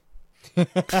Arrow." They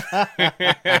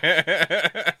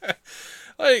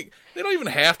don't even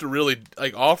have to really,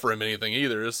 offer him anything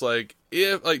either. It's like,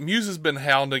 if, Muse has been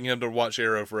hounding him to watch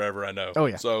Arrow forever, I know. Oh,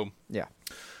 yeah. So, yeah.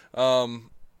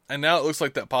 And now it looks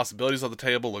like that possibility's on the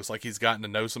table. Looks like he's gotten to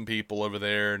know some people over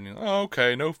there. And,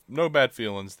 okay, no bad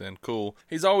feelings then. Cool.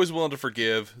 He's always willing to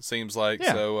forgive, seems like.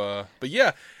 Yeah. So, but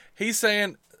yeah, he's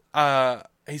saying I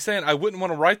wouldn't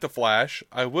want to write The Flash.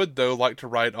 I would, though, like to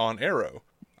write on Arrow.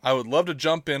 I would love to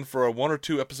jump in for a 1 or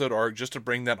 2 episode arc just to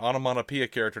bring that onomatopoeia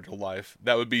character to life.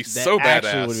 That would be so badass. That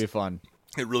actually would be fun.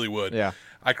 It really would. Yeah.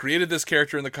 I created this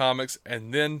character in the comics,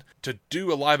 and then to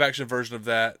do a live-action version of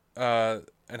that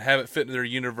and have it fit into their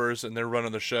universe and their run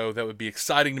on the show, that would be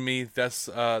exciting to me. That's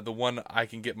the one I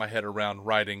can get my head around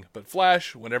writing. But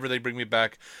Flash, whenever they bring me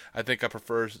back, I think I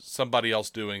prefer somebody else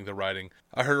doing the writing.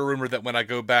 I heard a rumor that when I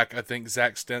go back, I think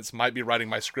Zach Stentz might be writing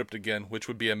my script again, which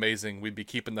would be amazing. We'd be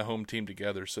keeping the home team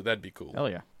together, so that'd be cool. Hell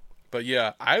yeah. But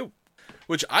yeah,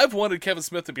 I've wanted Kevin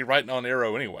Smith to be writing on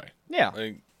Arrow anyway. Yeah.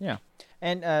 Yeah.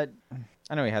 And I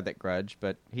know he had that grudge,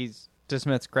 but to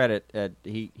Smith's credit,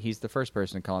 he's the first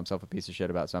person to call himself a piece of shit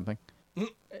about something.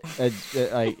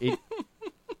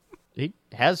 He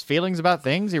has feelings about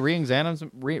things. He re-examines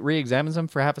them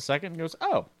for half a second and goes,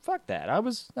 "Oh, fuck that!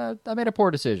 I made a poor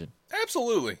decision."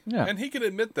 Absolutely, yeah. And he can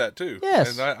admit that too.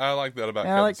 Yes, and I like that about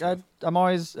Kevin Smith. I'm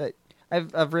always.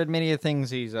 I've read many of things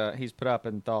he's put up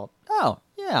and thought, "Oh,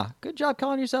 yeah, good job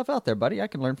calling yourself out there, buddy. I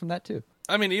can learn from that too."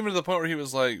 I mean, even to the point where he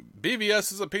was like,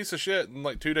 "BVS is a piece of shit,"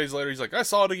 and 2 days later, he's like, "I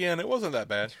saw it again. It wasn't that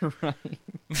bad." Right.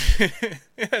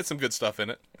 It had some good stuff in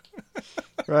it.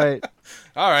 Right.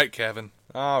 All right, Kevin.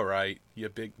 All right, you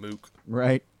big mook.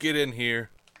 Right. Get in here.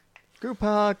 Group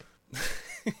hug.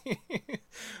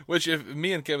 Which, if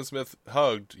me and Kevin Smith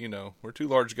hugged, we're 2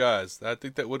 large guys. I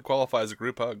think that would qualify as a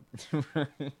group hug.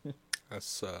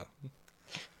 That's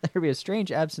There'd be a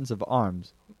strange absence of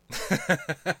arms.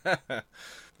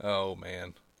 Oh,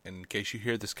 man. In case you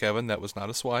hear this, Kevin, that was not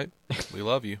a swipe. We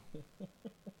love you.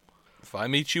 If I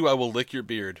meet you, I will lick your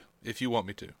beard, if you want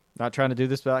me to. Not trying to do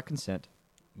this without consent.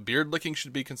 Beard licking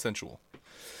should be consensual.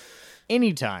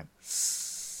 Anytime.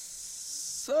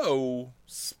 So,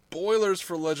 spoilers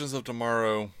for Legends of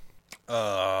Tomorrow.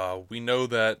 We know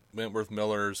that Wentworth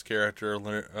Miller's character,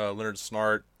 Leonard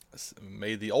Snart,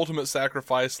 made the ultimate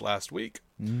sacrifice last week.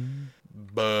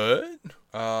 But,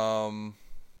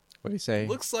 what do you say?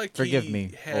 Looks like Forgive he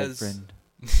me, has... old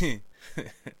friend.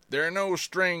 There are no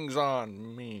strings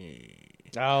on me.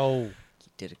 Oh, you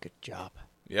did a good job.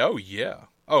 Oh, yeah.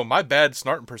 Oh, my bad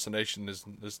Snart impersonation is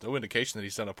no indication that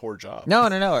he's done a poor job. No.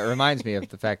 It reminds me of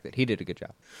the fact that he did a good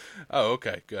job. Oh,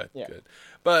 okay. Good.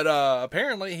 But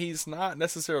apparently he's not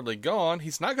necessarily gone.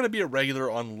 He's not going to be a regular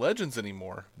on Legends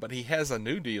anymore, but he has a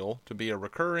new deal to be a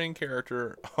recurring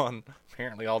character on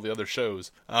apparently all the other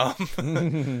shows.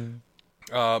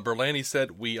 Berlanti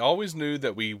said, "We always knew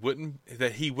that he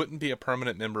wouldn't be a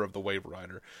permanent member of the Wave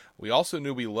Rider. We also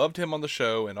knew we loved him on the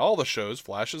show and all the shows,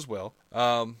 Flash as well.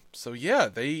 So yeah,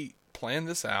 they planned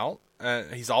this out.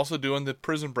 He's also doing the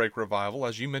Prison Break revival,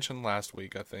 as you mentioned last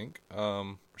week, I think.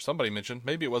 Or somebody mentioned.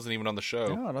 Maybe it wasn't even on the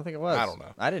show. No, I don't think it was. I don't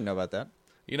know. I didn't know about that.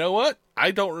 You know what?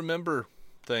 I don't remember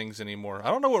things anymore.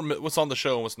 I don't know what's on the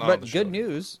show and what's not on the show. But good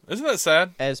news. Isn't that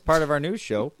sad? As part of our news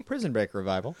show, Prison Break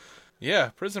revival. Yeah,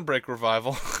 Prison Break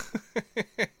revival.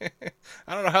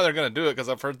 I don't know how they're going to do it because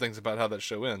I've heard things about how that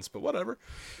show ends, but whatever.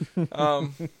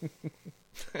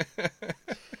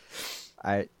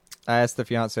 I asked the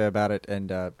fiance about it,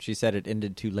 and she said it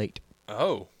ended too late.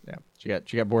 Oh, yeah,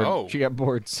 she got bored. Oh. She got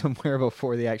bored somewhere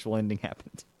before the actual ending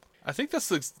happened. I think that's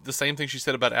the same thing she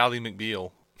said about Ally McBeal.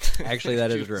 Actually,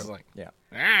 that is true. Like, yeah.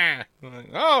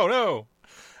 Oh no.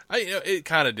 It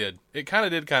kind of did. It kind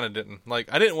of did, kind of didn't. Like,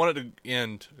 I didn't want it to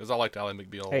end because I liked Ally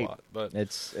McBeal a lot. But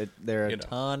there are a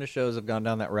ton of shows have gone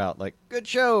down that route. Like, good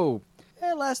show.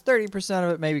 Last 30%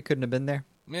 of it maybe couldn't have been there.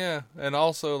 Yeah, and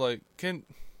also like,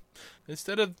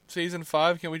 instead of season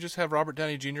 5, can we just have Robert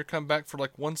Downey Jr. come back for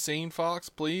like one scene, Fox,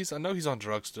 please? I know he's on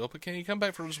drugs still, but can he come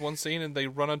back for just one scene and they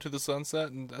run into the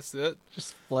sunset and that's it?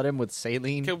 Just flood him with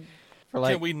saline.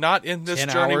 Can we not end this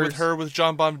journey with her with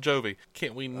John Bon Jovi?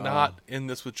 Can't we not end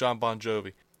this with John Bon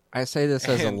Jovi? I say this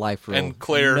as a life rule. And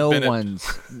Claire Bennett.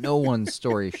 No one's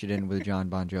story should end with John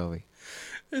Bon Jovi.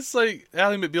 It's like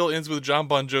Ally McBeal ends with John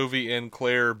Bon Jovi and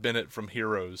Claire Bennett from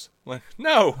Heroes. Like,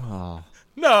 no.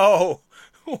 No.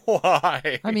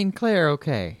 Why? I mean, Claire,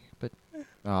 okay. But,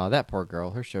 that poor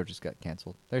girl. Her show just got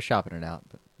canceled. They're shopping it out.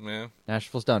 But yeah.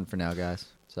 Nashville's done for now, guys.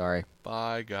 Sorry.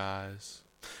 Bye, guys.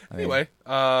 Anyway,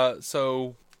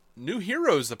 so new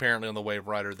heroes apparently on the Wave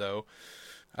Rider, though.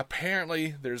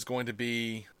 Apparently, there's going to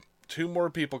be 2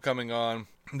 more people coming on.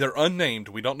 They're unnamed.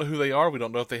 We don't know who they are. We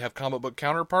don't know if they have comic book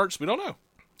counterparts. We don't know.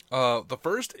 The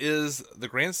first is the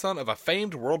grandson of a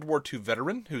famed World War II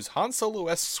veteran whose Han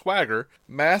Solo-esque swagger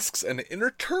masks an inner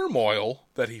turmoil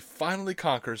that he finally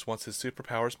conquers once his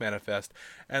superpowers manifest.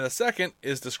 And the second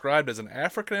is described as an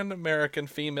African-American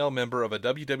female member of a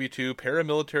WW2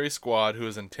 paramilitary squad who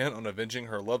is intent on avenging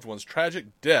her loved one's tragic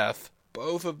death.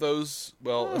 Both of those,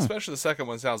 especially the second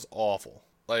one, sounds awful.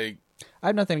 Like, I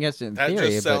have nothing against it in theory. That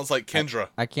just sounds like Kendra.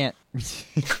 I can't.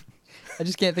 I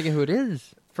just can't think of who it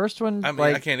is. First one,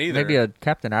 I can't either. Maybe a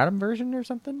Captain Atom version or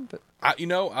something. But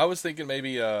I was thinking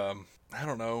maybe I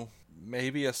don't know,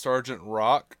 maybe a Sergeant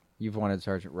Rock. You've wanted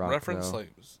Sergeant Rock reference, though.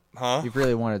 like, huh? You've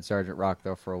really wanted Sergeant Rock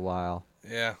though for a while.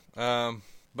 Yeah.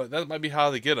 But that might be how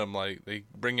they get him. Like, they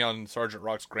bring on Sergeant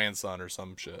Rock's grandson or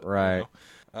some shit. Right. You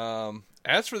know?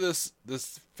 As for this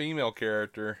female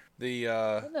character,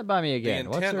 Run that by me again.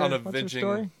 The intent on what's her avenging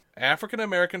story? African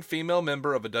American female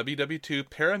member of a WW2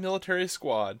 paramilitary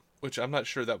squad. Which I'm not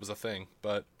sure that was a thing,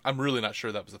 but I'm really not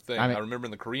sure that was a thing. I remember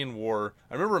in the Korean War,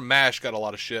 MASH got a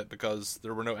lot of shit because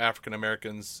there were no African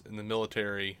Americans in the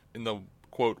military, in the,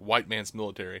 quote, white man's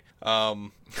military.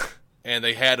 And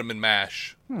they had them in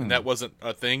MASH, and that wasn't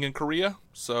a thing in Korea.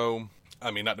 So, I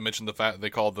mean, not to mention the fact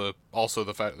they called the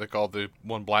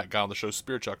one black guy on the show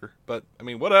Spear Chucker. But, I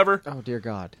mean, whatever. Oh, dear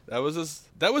God. That was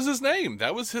his name.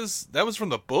 That was from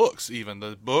the books, even.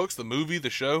 The books, the movie,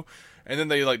 the show. And then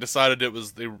they decided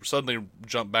they suddenly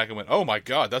jumped back and went, oh my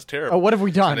God, that's terrible. Oh, what have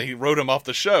we done? And they wrote him off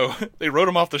the show. They wrote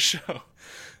him off the show.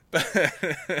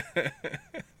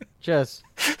 Just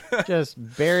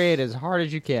bury it as hard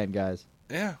as you can, guys.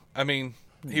 Yeah. I mean,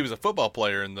 he was a football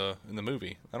player in the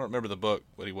movie. I don't remember the book,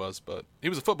 what he was, but he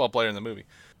was a football player in the movie.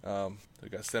 Who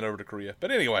got sent over to Korea. But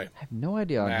anyway. I have no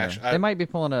idea on MASH. her. They might be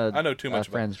pulling I know too much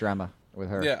Friends drama. with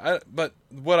her. Yeah, but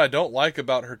what I don't like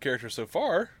about her character so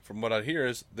far, from what I hear,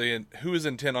 is who is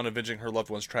intent on avenging her loved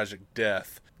one's tragic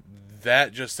death.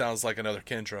 That just sounds like another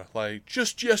Kendra. Like,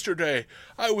 just yesterday,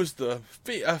 I was a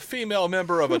female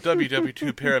member of a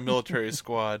WW2 paramilitary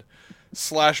squad /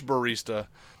 barista,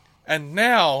 and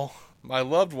now my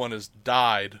loved one has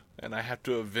died, and I have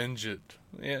to avenge it.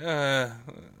 Yeah,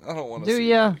 I don't want to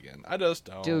see that again. I just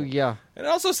don't. Do ya? And it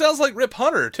also sounds like Rip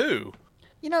Hunter, too.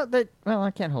 You know, well, I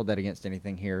can't hold that against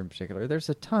anything here in particular. There's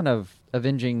a ton of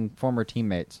avenging former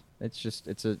teammates. It's just,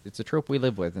 it's a trope we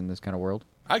live with in this kind of world.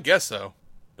 I guess so.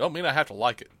 Don't mean I have to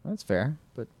like it. That's fair,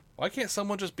 but... Why can't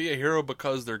someone just be a hero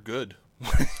because they're good?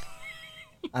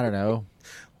 I don't know.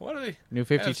 What are they? New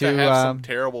 52, have some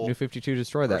terrible New 52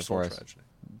 destroy that for us. Tragedy.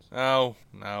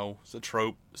 No, it's a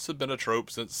trope. This has been a trope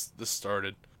since this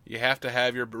started. You have to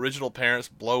have your original parents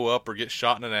blow up or get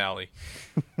shot in an alley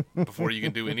before you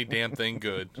can do any damn thing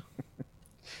good.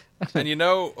 And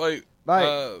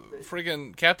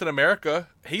freaking Captain America,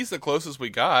 he's the closest we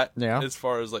got as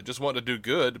far as like just wanting to do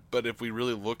good. But if we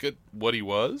really look at what he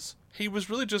was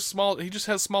really just small. He just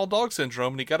has small dog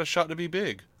syndrome and he got a shot to be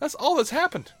big. That's all that's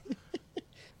happened.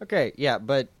 Okay, yeah,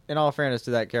 but in all fairness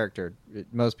to that character,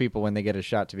 most people when they get a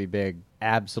shot to be big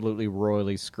absolutely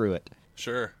royally screw it.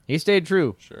 Sure. He stayed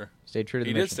true. Sure. Stayed true to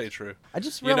the mission. He did stay true. I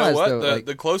just realized,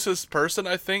 the closest person,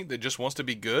 I think, that just wants to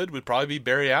be good would probably be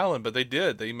Barry Allen, but they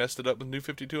did. They messed it up with New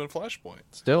 52 and Flashpoint.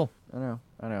 Still. I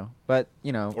know. But,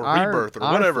 or Rebirth, or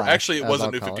whatever. Flash, actually, it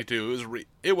wasn't New 52.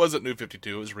 It wasn't New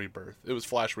 52. It was Rebirth. It was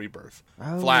Flash Rebirth.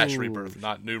 Oh. Flash Rebirth,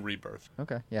 not New Rebirth.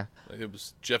 Okay, yeah. It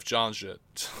was Jeff Johns shit.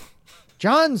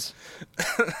 Johns!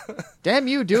 Damn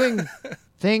you doing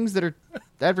things that are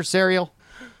adversarial.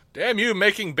 Damn you,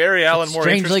 making Barry Allen more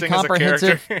interesting as a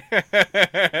character.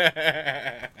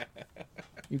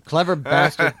 You clever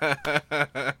bastard. I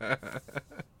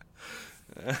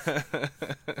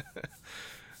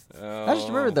just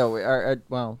remembered, though,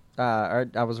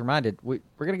 I was reminded, we're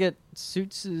going to get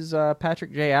Suits'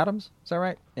 Patrick J. Adams. Is that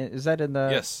right? Is that in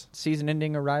the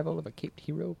season-ending arrival of a caped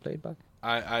hero played by...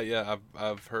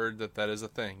 I've heard that is a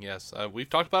thing. Yes, we've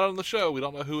talked about it on the show. We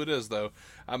don't know who it is though.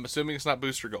 I'm assuming it's not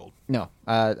Booster Gold. No,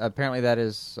 apparently that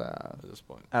is at this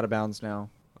point out of bounds now.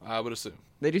 I would assume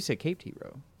they do say caped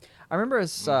hero. I remember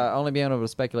us only being able to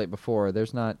speculate before.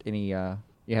 There's not any.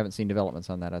 You haven't seen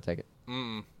developments on that. I take it.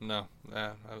 No,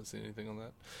 I haven't seen anything on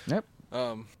that. Yep.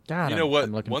 God, you know what?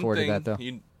 I'm looking One forward thing, to that, though.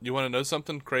 You want to know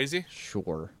something crazy?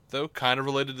 Sure. Though, kind of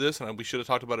related to this, and we should have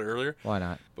talked about it earlier. Why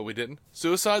not? But we didn't.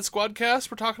 Suicide Squad cast,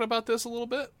 we're talking about this a little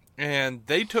bit. And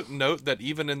they took note that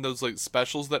even in those like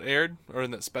specials that aired, or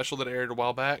in that special that aired a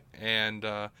while back, and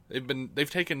they've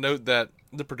taken note that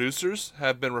the producers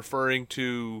have been referring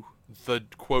to the,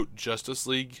 quote, Justice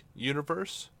League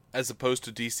universe as opposed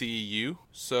to DCEU.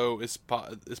 So it's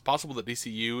possible that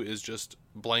DCU is just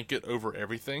blanket over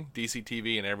everything, DC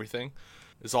TV and everything.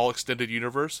 It's all extended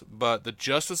universe, but the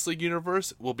Justice League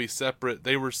universe will be separate.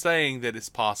 They were saying that it's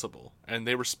possible, and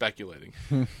they were speculating.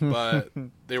 But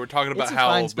they were talking about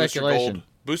how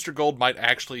Booster Gold might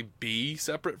actually be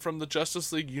separate from the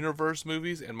Justice League universe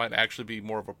movies and might actually be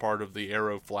more of a part of the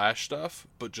Arrow Flash stuff,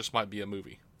 but just might be a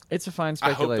movie. It's a fine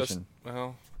speculation.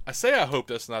 I hope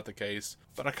that's not the case,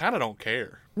 but I kind of don't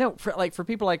care. No, for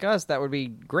people like us, that would be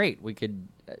great. We could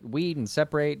weed and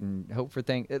separate and hope for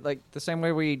things. Like the same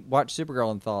way we watched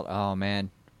Supergirl and thought, oh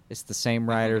man, it's the same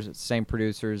writers, it's the same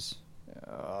producers,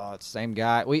 it's the same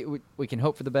guy. We can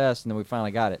hope for the best, and then we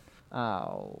finally got it.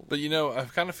 Oh. But I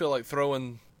kind of feel like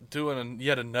doing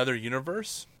yet another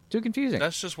universe. Too confusing.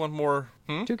 That's just one more...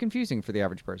 Too confusing for the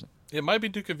average person. It might be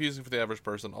too confusing for the average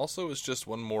person. Also, it's just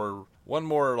one more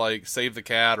like save the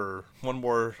cat or one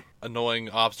more annoying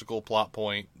obstacle plot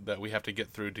point that we have to get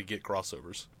through to get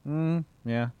crossovers.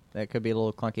 Yeah, that could be a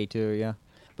little clunky too, yeah.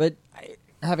 But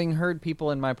having heard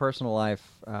people in my personal life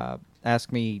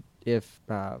ask me if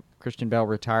Christian Bale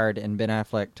retired and Ben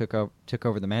Affleck took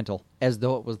over the mantle, as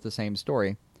though it was the same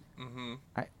story,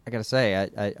 I gotta say,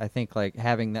 I think like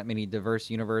having that many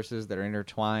diverse universes that are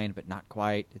intertwined but not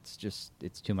quite, it's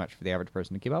too much for the average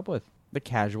person to keep up with. The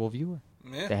casual viewer,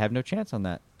 they have no chance on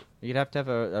that. You'd have to have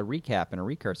a recap and a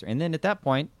recursor, and then at that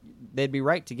point, they'd be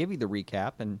right to give you the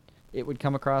recap, and it would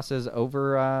come across as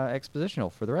over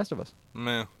expositional for the rest of us.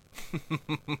 Man,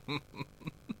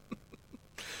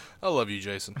 I love you,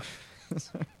 Jason.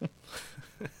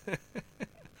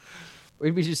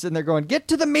 We'd be just sitting there going, "Get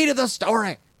to the meat of the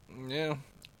story." Yeah.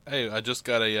 Hey, we just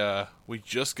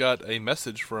got a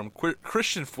message from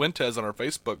Christian Fuentes on our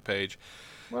Facebook page.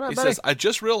 What up, he buddy? says, I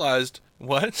just realized...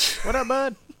 What? What up,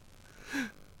 bud?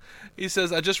 He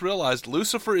says, I just realized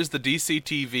Lucifer is the DC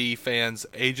TV fans'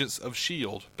 Agents of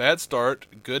S.H.I.E.L.D. Bad start,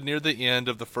 good near the end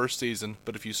of the first season,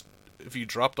 but if you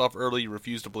dropped off early, you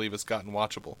refuse to believe it's gotten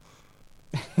watchable.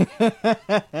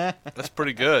 That's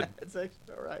pretty good. That's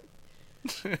actually all right.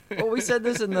 Well, we said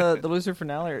this in the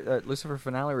Lucifer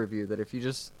finale review, that if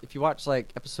you watch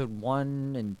like episode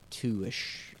 1 and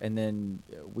 2-ish, and then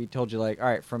we told you like, all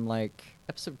right, from like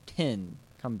episode 10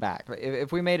 come back.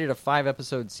 If we made it a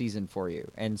 5-episode season for you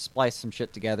and spliced some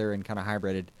shit together and kind of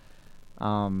hybrided,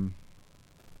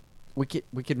 we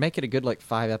could make it a good like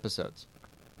 5 episodes.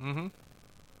 Mm-hmm.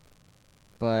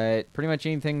 But pretty much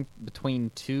anything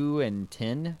between 2 and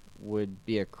 10 would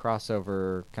be a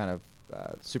crossover kind of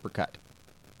supercut.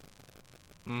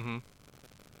 Mm-hmm.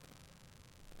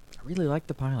 I really liked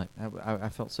the pilot. I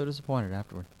felt so disappointed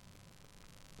afterward.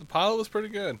 The pilot was pretty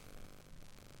good.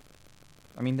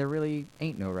 I mean, there really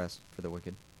ain't no rest for the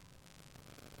wicked.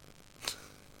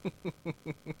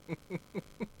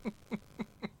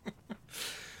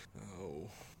 Oh.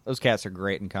 Those cats are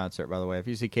great in concert, by the way. If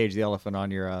you see Cage the Elephant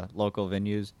on your local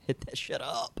venues, hit that shit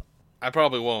up. I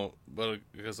probably won't, but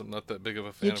because I'm not that big of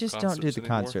a fan of concerts. You just don't do the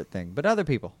anymore. Concert thing. But other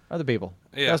people.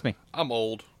 Yeah, trust me. I'm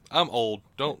old.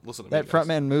 Don't listen to me. That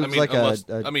frontman moves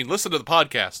listen to the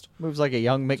podcast. Moves like a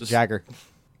young Mick Jagger.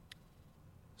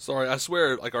 Sorry, I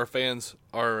swear, like our fans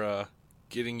are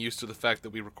getting used to the fact that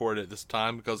we record at this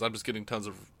time because I'm just getting tons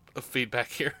of feedback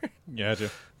here. Yeah,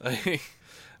 I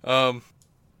do.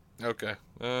 Okay.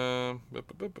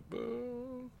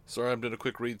 Sorry, I'm doing a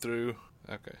quick read through.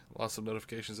 Okay, lots of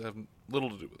notifications that have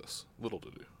little to do with this. Little to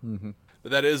do. Mm-hmm.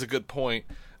 But that is a good point.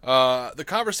 The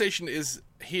conversation is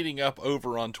heating up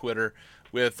over on Twitter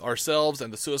with ourselves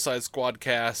and the Suicide Squad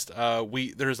cast.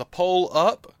 There's a poll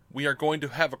up. We are going to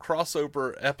have a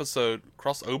crossover episode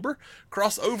with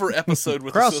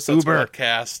the Suicide Squad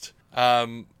cast.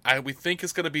 We think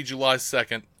it's going to be July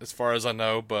 2nd, as far as I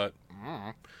know, but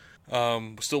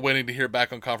we're still waiting to hear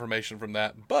back on confirmation from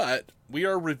that. But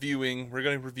we're going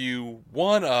to review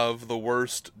one of the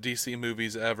worst DC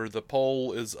movies ever. The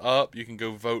poll is up. You can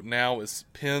go vote now. It's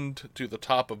pinned to the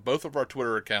top of both of our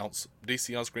Twitter accounts,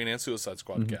 DC On Screen and Suicide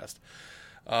Squad cast.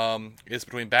 It's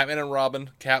between Batman and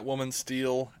Robin, Catwoman,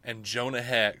 Steel, and Jonah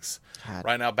Hex. God.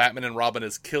 Right now, Batman and Robin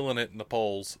is killing it in the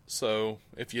polls. So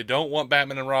if you don't want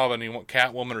Batman and Robin, you want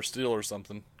Catwoman or Steel or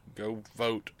something, go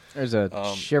vote. There's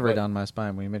a shiver down my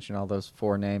spine when you mention all those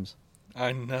 4 names.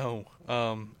 I know.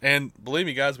 And believe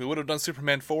me, guys, we would have done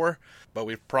Superman 4, but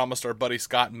we promised our buddy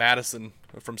Scott Madison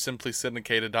from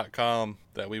simplysyndicated.com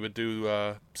that we would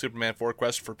do Superman 4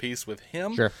 Quest for Peace with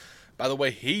him. Sure. By the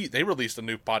way, they released a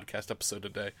new podcast episode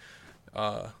today.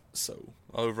 So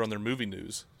over on their movie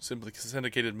news, Simply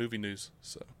Syndicated Movie News.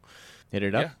 So hit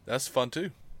it up. Yeah, that's fun too.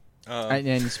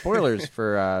 And spoilers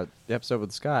for the episode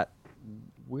with Scott.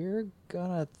 We're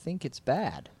gonna think it's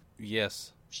bad.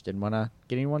 Yes. Just didn't want to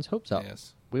get anyone's hopes up.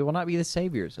 Yes. We will not be the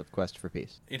saviors of Quest for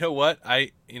Peace. You know what?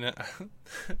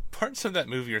 Parts of that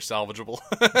movie are salvageable.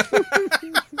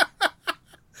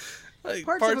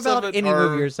 Parts of about any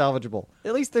movie are salvageable.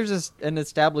 At least there's an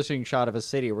establishing shot of a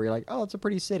city where you're like, oh, it's a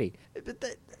pretty city.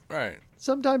 Right.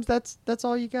 Sometimes that's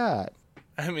all you got.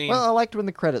 I mean, well, I liked when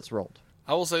the credits rolled.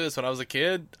 I will say this: when I was a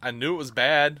kid, I knew it was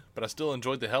bad, but I still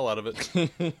enjoyed the hell out of it.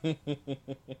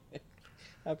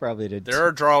 I probably did. There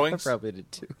are drawings. I probably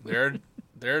did too.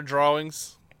 There are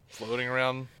drawings floating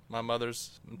around my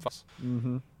mother's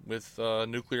with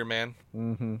Nuclear Man.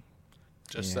 Mm-hmm.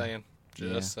 Just saying.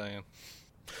 Saying.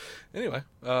 Anyway,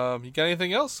 you got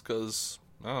anything else? Because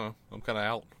I don't know, I'm kind of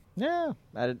out. Yeah,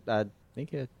 I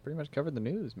think it pretty much covered the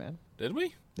news, man. Did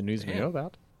we? The news we know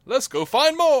about. Let's go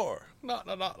find more.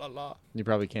 La. You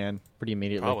probably can pretty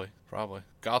immediately. Probably.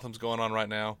 Gotham's going on right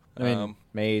now. I mean,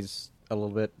 May's a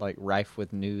little bit like rife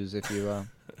with news if you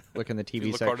look in the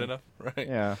TV look section. Hard enough, right?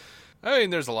 Yeah. I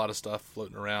mean, there's a lot of stuff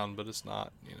floating around, but it's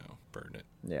not, pertinent.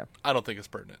 Yeah. I don't think it's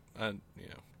pertinent.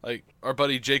 Like our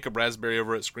buddy Jacob Raspberry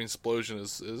over at Screen Explosion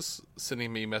is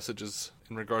sending me messages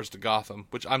in regards to Gotham,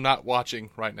 which I'm not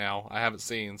watching right now. I haven't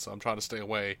seen, so I'm trying to stay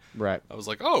away. Right. I was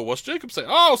like, oh, what's Jacob saying?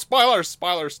 Oh, spoilers,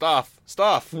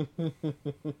 stuff. Let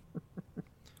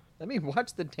me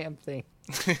watch the damn thing.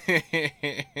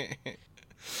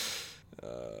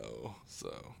 Oh,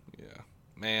 so yeah,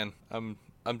 man, I'm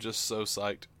just so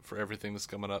psyched for everything that's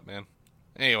coming up, man.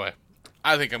 Anyway,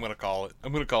 I think I'm gonna call it.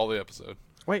 I'm gonna call the episode.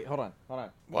 Wait, hold on.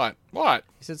 What? You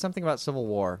said something about Civil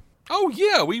War. Oh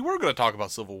yeah, we were gonna talk about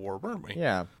Civil War, weren't we?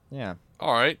 Yeah.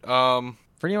 All right.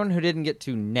 For anyone who didn't get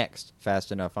to next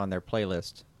fast enough on their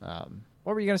playlist,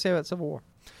 what were you gonna say about Civil War?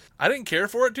 I didn't care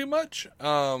for it too much.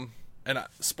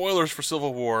 Spoilers for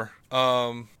Civil War.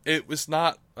 It was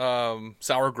not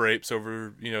sour grapes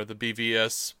over, the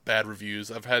BVS bad reviews.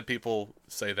 I've had people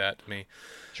say that to me.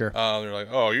 Sure. They're like,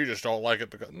 "Oh, you just don't like it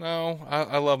because..." No,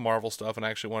 I love Marvel stuff and I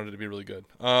actually wanted it to be really good.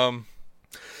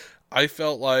 I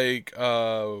felt like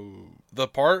the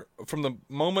part from the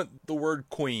moment the word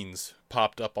Queens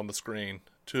popped up on the screen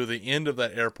to the end of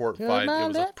that airport fight,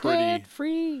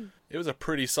 it was a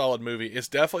pretty solid movie. It's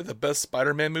definitely the best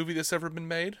Spider-Man movie that's ever been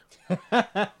made.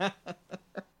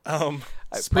 Spider-Man,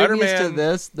 previous to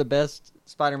this, the best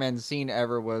Spider-Man scene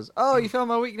ever was, "Oh, you found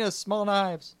my weakness, small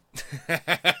knives."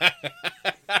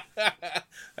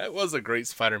 That was a great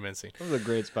Spider-Man scene. That was a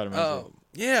great Spider-Man scene.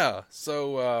 Yeah,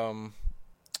 so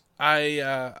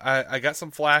I got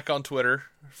some flack on Twitter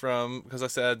because I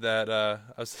said that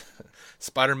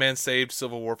Spider-Man saved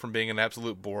Civil War from being an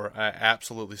absolute bore. I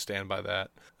absolutely stand by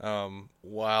that.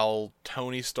 While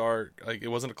Tony Stark, it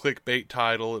wasn't a clickbait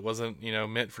title, it wasn't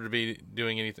meant for to be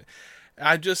doing anything.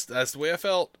 That's the way I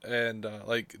felt, and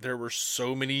there were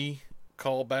so many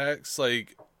callbacks.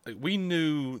 Like we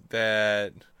knew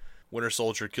that Winter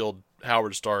Soldier killed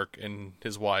Howard Stark and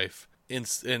his wife in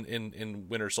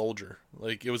Winter Soldier.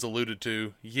 Like it was alluded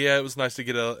to. Yeah, it was nice to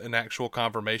get an actual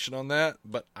confirmation on that,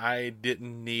 but I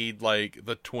didn't need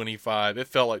the 25. It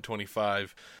felt like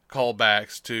 25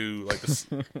 callbacks to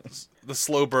the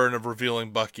slow burn of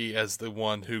revealing Bucky as the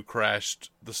one who crashed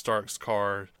the Stark's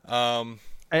car.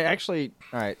 Actually,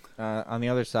 all right. On the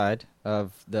other side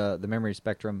of the memory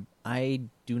spectrum, I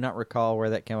do not recall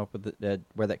where that came up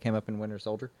where that came up in Winter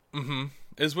Soldier. Mm-hmm.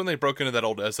 Is when they broke into that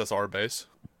old SSR base.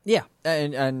 Yeah,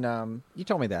 and you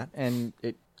told me that, and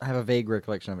I have a vague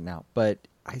recollection of it now, but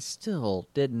I still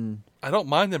didn't. I don't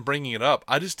mind them bringing it up.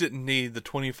 I just didn't need the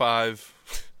 25.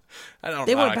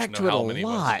 They went back to it a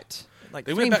lot.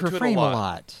 They went back to it a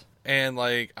lot. And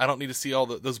I don't need to see all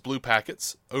those blue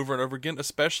packets over and over again,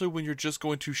 especially when you're just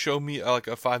going to show me a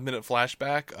 5-minute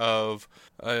flashback of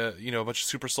a bunch of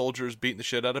super soldiers beating the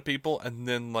shit out of people, and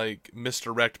then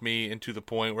misdirect me into the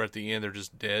point where at the end they're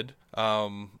just dead.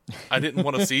 I didn't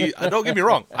want to see. Don't get me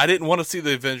wrong. I didn't want to see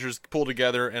the Avengers pull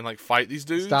together and fight these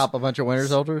dudes. Stop a bunch of Winter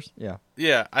Soldiers. Yeah.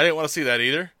 Yeah, I didn't want to see that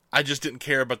either. I just didn't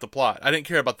care about the plot. I didn't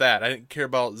care about that. I didn't care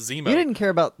about Zemo. You didn't care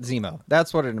about Zemo.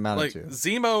 That's what it amounted to.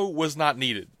 Zemo was not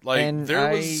needed.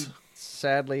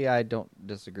 Sadly, I don't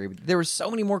disagree with you. There were so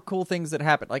many more cool things that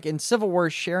happened. In Civil War,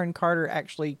 Sharon Carter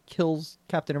actually kills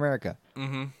Captain America.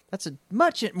 Mm-hmm. That's a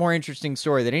much more interesting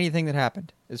story than anything that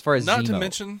happened as far as Not Zemo.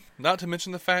 to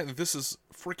mention the fact that this is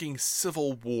freaking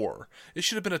Civil War. It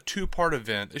should have been a 2-part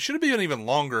event. It should have been even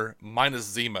longer,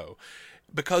 minus Zemo.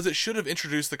 Because it should have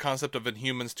introduced the concept of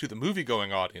Inhumans to the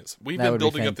movie-going audience. We've been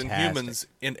building up Inhumans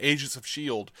in Agents of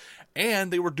S.H.I.E.L.D.,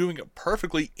 and they were doing it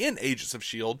perfectly in Agents of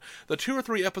S.H.I.E.L.D. The 2 or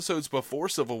 3 episodes before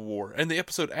Civil War and the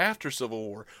episode after Civil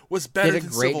War was better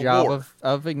than Civil War. Did a great job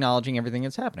of acknowledging everything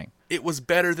that's happening. It was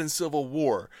better than Civil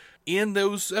War. In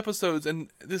those episodes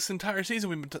and this entire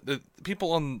season, the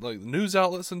people on news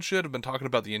outlets and shit have been talking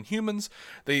about the Inhumans.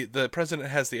 The president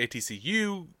has the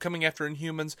ATCU coming after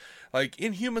Inhumans.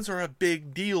 Inhumans are a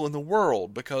big deal in the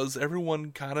world because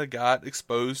everyone kind of got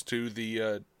exposed to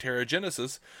the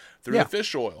Terrigenesis through the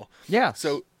fish oil. Yeah.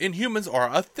 So Inhumans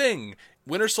are a thing.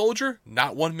 Winter Soldier,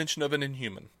 not one mention of an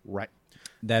Inhuman. Right.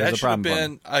 That is a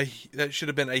problem. That should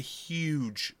have been a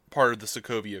huge part of the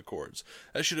Sokovia Accords.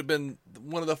 That should have been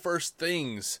one of the first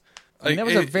things. That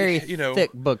was a very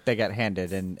thick book they got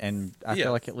handed, and I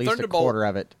feel like at least a quarter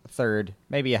of it, a third,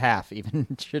 maybe a half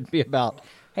even, should be about,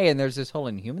 hey, and there's this whole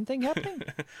Inhuman thing happening?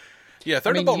 Yeah,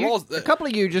 Thunderbolt a couple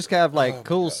of you just have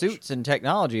cool suits and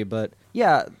technology, but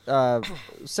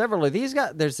several of these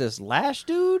guys, there's this Lash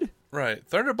dude. Right.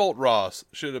 Thunderbolt Ross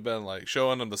should have been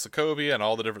showing them the Sokovia and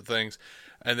all the different things,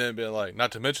 and then been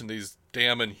not to mention these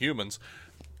damn Inhumans.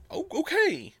 Oh,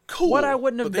 okay, cool. What I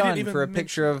wouldn't have done for a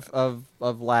picture of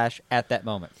Lash at that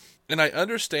moment. And I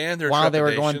understand their while trepidation.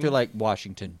 They were going through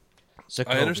Washington.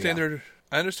 Sokovia.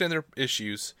 I understand their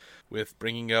issues with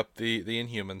bringing up the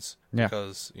Inhumans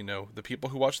because the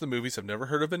people who watch the movies have never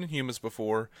heard of an Inhumans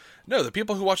before. No, the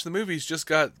people who watch the movies just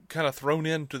got kind of thrown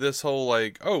into this whole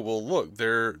oh well, look,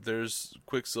 there's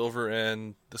Quicksilver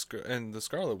and the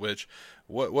Scarlet Witch.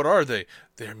 What are they?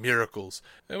 They're miracles,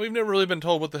 and we've never really been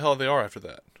told what the hell they are after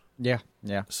that.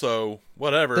 Yeah. So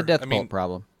whatever. The death bolt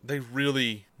problem. They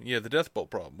really, the death bolt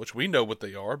problem, which we know what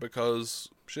they are because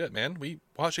shit, man, we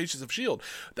watch Agents of S.H.I.E.L.D.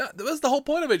 That was the whole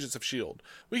point of Agents of S.H.I.E.L.D.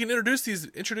 We can introduce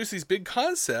these big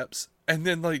concepts and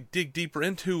then dig deeper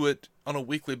into it on a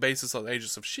weekly basis on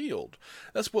Agents of S.H.I.E.L.D.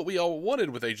 That's what we all wanted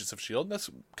with Agents of S.H.I.E.L.D.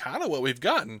 That's kind of what we've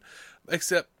gotten,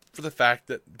 except for the fact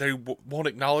that they won't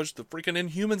acknowledge the freaking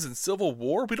Inhumans in Civil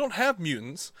War. We don't have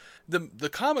mutants. The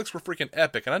comics were freaking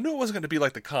epic, and I knew it wasn't going to be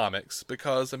like the comics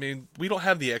because, I mean, we don't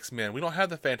have the X-Men. We don't have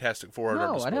the Fantastic Four at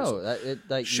our disposal. I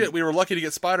know. Shit, we were lucky to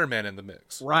get Spider-Man in the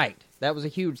mix. Right. That was a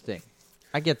huge thing.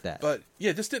 I get that. But,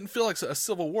 yeah, this didn't feel like a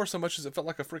Civil War so much as it felt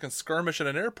like a freaking skirmish at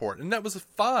an airport. And that was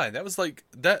fine. That was like,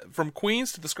 that from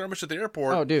Queens to the skirmish at the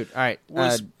airport. Oh, dude. All right.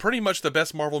 Was pretty much the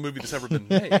best Marvel movie that's ever been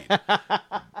made.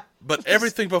 But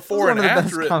everything before and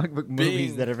after it, comic book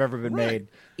movies that have ever been made,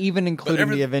 even including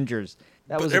the Avengers.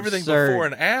 That was everything absurd. Before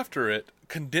and after it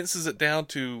condenses it down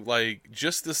to like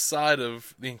just this side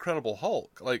of the Incredible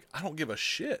Hulk. Like, I don't give a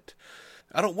shit.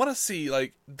 I don't want to see,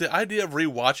 like, the idea of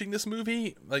rewatching this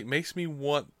movie, like, makes me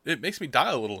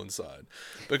die a little inside.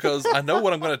 Because I know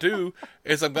what I'm going to do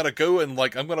is I'm going to go and,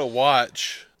 like, I'm going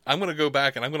to go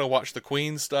back and I'm going to watch the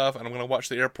Queen stuff and I'm going to watch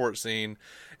the airport scene.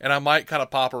 And I might kind of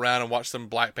pop around and watch some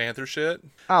Black Panther shit.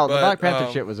 Oh, the Black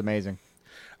Panther shit was amazing.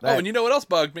 And you know what else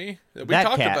bugged me? That we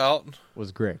talked about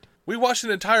was great. We watched an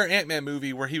entire Ant-Man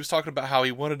movie where he was talking about how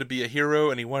he wanted to be a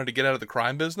hero and he wanted to get out of the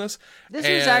crime business. This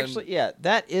is actually,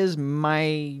 that is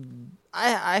my...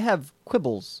 I have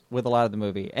quibbles with a lot of the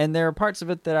movie, and there are parts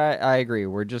of it that I agree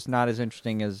were just not as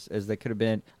interesting as they could have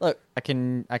been. Look, I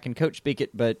can coach speak it,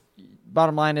 but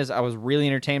bottom line is I was really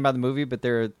entertained by the movie, but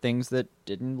there are things that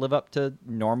didn't live up to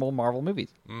normal Marvel movies.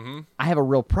 Mm-hmm. I have a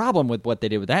real problem with what they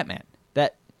did with Ant-Man.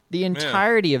 That the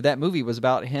entirety of that movie was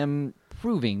about him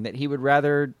proving that he would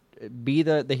rather be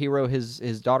the hero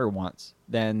his daughter wants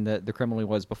than the criminal he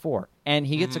was before. And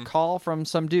he gets a call from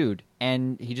some dude,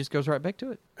 and he just goes right back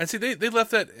to it. And see, they left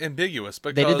that ambiguous.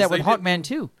 Because they did that with Hawkman,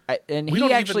 too. And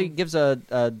he actually gives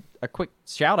a quick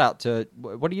shout-out to,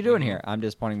 what are you doing here? I'm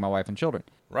disappointing my wife and children.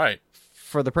 Right.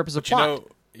 For the purpose of plot.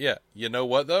 You know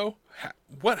what, though?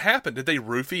 What happened? Did they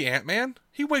roofie Ant-Man?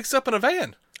 He wakes up in a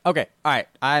van. Okay, all right.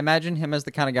 I imagine him as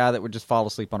the kind of guy that would just fall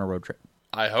asleep on a road trip.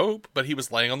 I hope, but he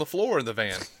was laying on the floor in the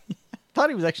van. I thought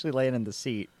he was actually laying in the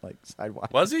seat, like sidewise.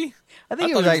 Was he? I think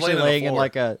he was actually laying in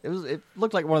like it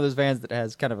looked like one of those vans that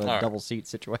has kind of a double seat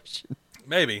situation.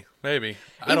 Maybe.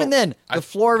 Even then, the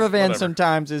floor of a van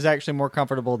sometimes is actually more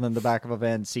comfortable than the back of a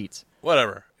van seats.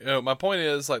 Whatever. My point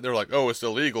is, like, they're like, oh, it's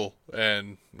illegal,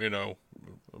 and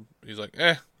he's like,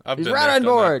 He's right on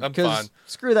board because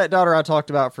screw that daughter I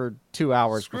talked about for 2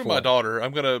 hours. Screw my daughter.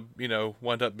 I'm gonna,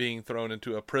 wind up being thrown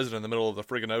into a prison in the middle of the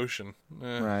friggin' ocean.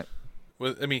 Right.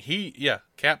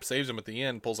 Cap saves him at the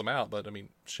end, pulls him out, but I mean,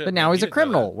 shit. But now he's a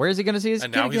criminal. Where is he going to see his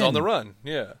kid now he's again? On the run.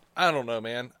 Yeah. I don't know,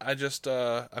 man. I just,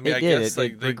 I guess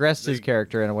it regressed his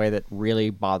character in a way that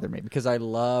really bothered me because I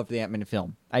loved the Ant-Man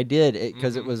film. I did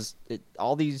because it was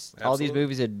all these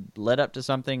movies had led up to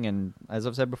something, and as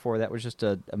I've said before, that was just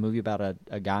a movie about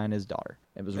a guy and his daughter.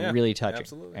 It was really touching.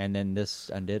 Absolutely. And then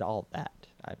this undid all of that.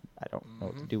 I don't know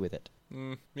what to do with it.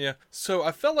 Yeah, so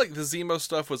I felt like the Zemo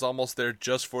stuff was almost there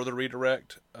just for the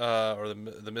redirect, or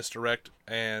the misdirect,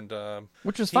 and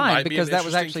which was fine because that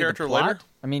was actually the plot. Later.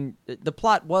 I mean, the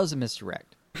plot was a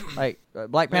misdirect. Like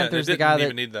Black Panther's the guy that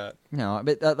even need that. No,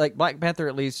 but like Black Panther,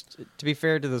 at least to be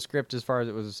fair to the script, as far as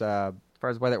it was, as far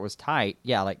as whether it was tight,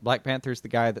 yeah, like Black Panther's the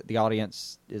guy that the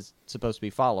audience is supposed to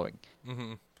be following.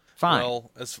 Mm-hmm. Fine.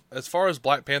 Well, as far as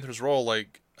Black Panther's role,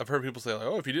 like, I've heard people say, like,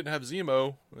 oh, if you didn't have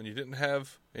Zemo and you didn't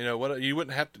have, you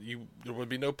wouldn't have to. There would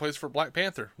be no place for Black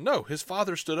Panther. No, his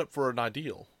father stood up for an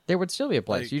ideal. There would still be a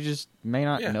place. Like, you just may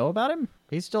not know about him.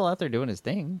 He's still out there doing his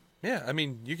thing. Yeah, I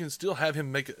mean, you can still have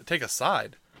him take a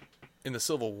side in the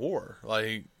Civil War,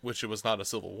 like, which it was not a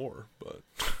Civil War, but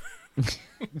it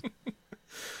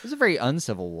was a very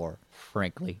uncivil war,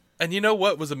 frankly. And you know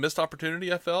what was a missed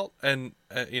opportunity? I felt, and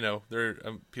there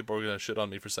people are going to shit on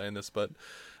me for saying this, but.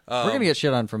 We're going to get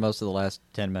shit on for most of the last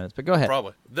 10 minutes, but go ahead.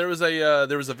 Probably. There was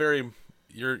a very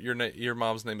your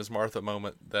mom's name is Martha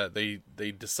moment that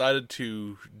they decided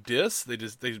to diss.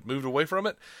 They moved away from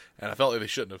it, and I felt like they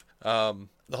shouldn't have.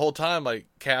 The whole time, like,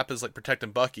 Cap is like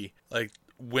protecting Bucky. Like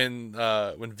when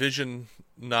Vision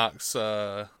knocks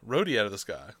Rhodey out of the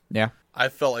sky. Yeah. I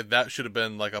felt like that should have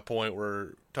been like a point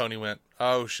where Tony went,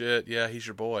 "Oh shit, yeah, he's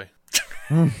your boy."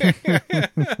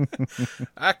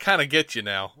 I kind of get you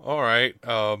now. All right.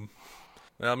 Well,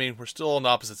 I mean, we're still on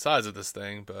opposite sides of this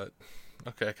thing, but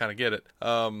okay, I kind of get it.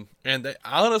 And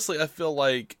honestly, I feel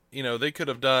like, they could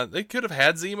have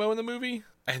had Zemo in the movie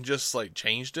and just like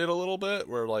changed it a little bit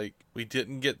where like we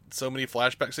didn't get so many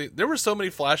flashback scenes. There were so many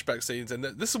flashback scenes, and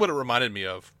this is what it reminded me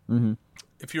of. Mm-hmm.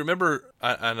 If you remember,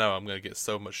 I know I'm going to get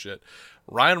so much shit.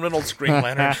 Ryan Reynolds' Green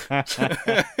Lantern.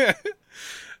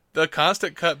 The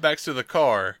constant cutbacks to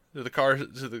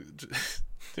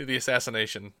the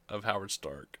assassination of Howard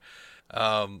Stark.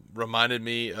 reminded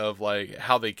me of like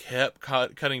how they kept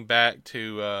cutting back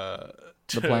to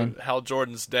The plane. Hal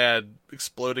Jordan's dad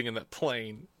exploding in that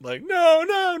plane. Like, no,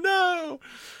 no, no.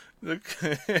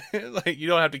 Like, you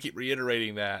don't have to keep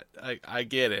reiterating that. I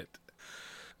get it.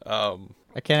 I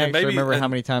can't actually remember how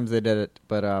many times they did it,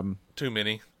 but too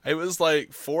many. It was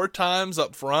like 4 times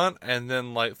up front, and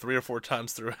then like 3 or 4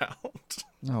 times throughout.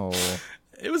 Oh,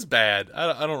 it was bad.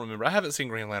 I don't remember. I haven't seen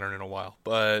Green Lantern in a while,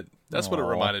 but that's what it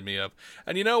reminded me of.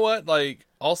 And you know what? Like,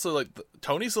 also like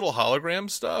Tony's little hologram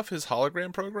stuff, his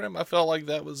hologram program. I felt like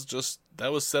that was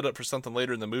set up for something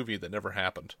later in the movie that never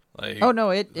happened. Like, oh no,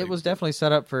 it was definitely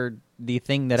set up for the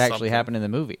thing that actually something. happened in the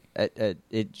movie.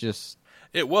 It just.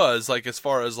 It was, like, as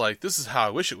far as, like, this is how I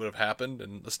wish it would have happened,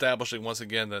 and establishing, once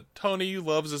again, that Tony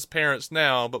loves his parents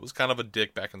now, but was kind of a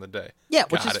dick back in the day. Yeah,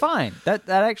 which is fine. That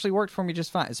actually worked for me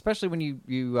just fine, especially when you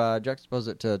juxtapose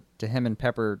it to him and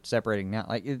Pepper separating now.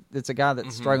 Like, it's a guy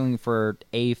that's struggling for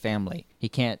a family. He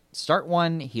can't start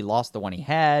one. He lost the one he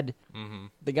had. Mm-hmm.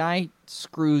 The guy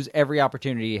screws every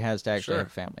opportunity he has to actually have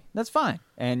a family. That's fine.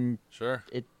 And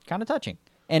it's kind of touching.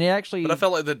 And it actually, but I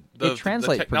felt like the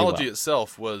technology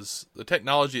itself the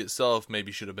technology itself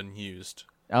maybe should have been used.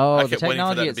 Oh, the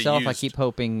technology itself, I keep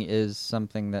hoping, is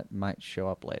something that might show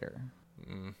up later.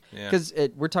 Because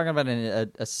we're talking about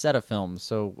a set of films,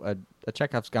 so a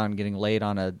Chekhov's gun getting laid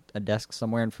on a desk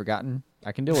somewhere and forgotten,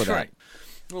 I can deal with that. Right.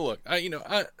 Well, look,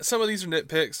 some of these are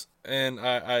nitpicks, and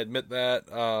I admit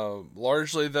that.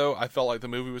 Largely, though, I felt like the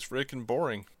movie was freaking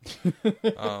boring.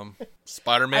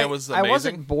 Spider-Man was amazing. I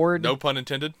wasn't bored. No pun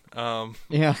intended.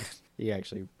 Yeah, he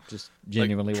actually just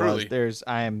genuinely like, was.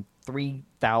 I am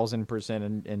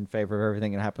 3,000% in favor of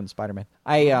everything that happened to Spider-Man.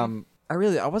 I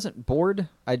wasn't bored.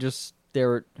 I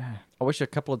wish a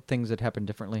couple of things had happened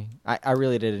differently. I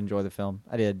really did enjoy the film.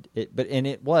 I did.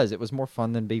 It was more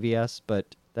fun than BVS,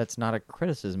 but that's not a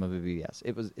criticism of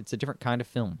BVS. It's a different kind of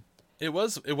film. It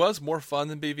was more fun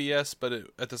than BVS, but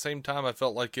at the same time, I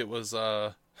felt like it was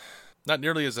not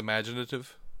nearly as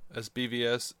imaginative as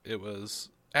BVS. It was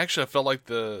actually, I felt like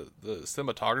the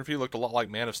cinematography looked a lot like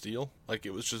Man of Steel. Like,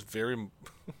 it was just very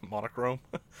monochrome.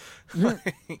 I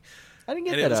didn't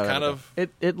get that. It was kind of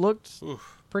it looked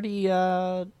pretty.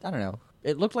 I don't know.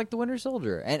 It looked like The Winter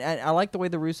Soldier, and I like the way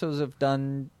the Russos have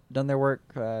done their work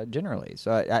generally.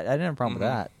 So I didn't have a problem with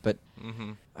that. But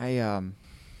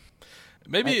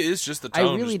maybe it is just the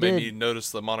tone. Really just made me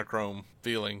notice the monochrome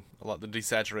feeling a lot, the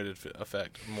desaturated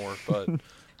effect more. But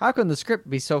how can the script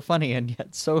be so funny and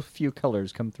yet so few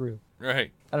colors come through?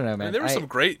 Right. I don't know, man. I mean,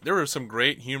 there were some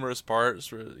great humorous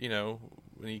parts where,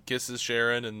 when he kisses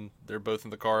Sharon and they're both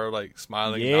in the car, like,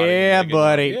 smiling. Yeah, and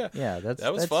buddy. And,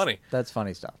 that was funny. That's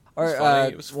funny stuff.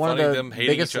 It was one funny of the them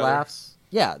hating biggest each other. laughs.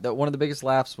 Yeah, one of the biggest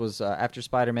laughs was after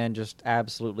Spider-Man just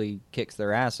absolutely kicks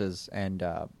their asses, and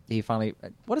he finally.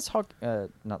 What is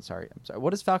What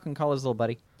does Falcon call his little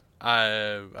buddy?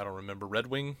 I don't remember. Red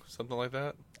Wing, something like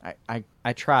that.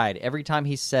 I tried. Every time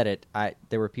he said it,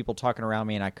 there were people talking around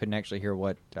me, and I couldn't actually hear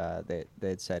what they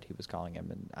had said he was calling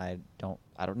him, and I don't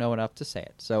know enough to say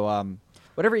it. So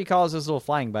whatever he calls his little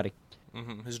flying buddy.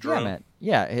 Mm-hmm. His drone. Yeah, man.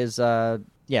 Yeah, his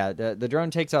the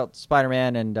drone takes out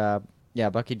Spider-Man, and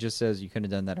Bucky just says, "You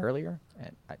couldn't have done that earlier."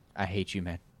 And I hate you,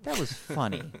 man. That was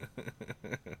funny.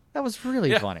 That was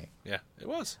really funny. Yeah, it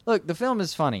was. Look, the film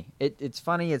is funny. It's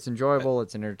funny. It's enjoyable.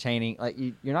 It's entertaining. Like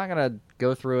you're not gonna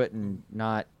go through it and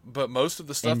not. But most of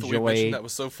the stuff that we mentioned that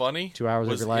was so funny 2 hours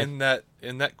was of your life.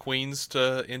 in that Queens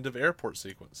to end of airport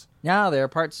sequence. Now there are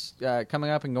parts coming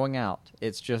up and going out.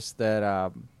 It's just that.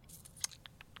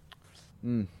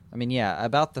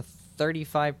 About the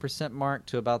 35% mark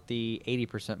to about the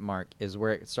 80% mark is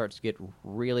where it starts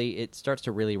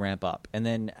to really ramp up. And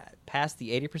then past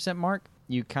the 80% mark,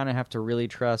 you kind of have to really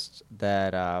trust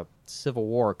that Civil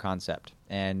War concept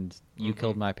and you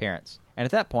killed my parents. And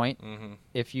at that point,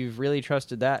 if you've really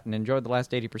trusted that and enjoyed the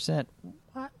last 80%,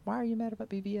 why are you mad about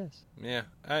BVS? Yeah,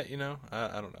 I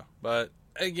don't know. But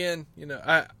again,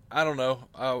 I don't know.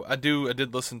 I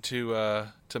did listen to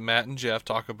Matt and Jeff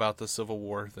talk about the Civil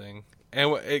War thing. And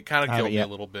it kind of killed me a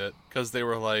little bit because they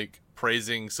were like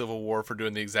praising Civil War for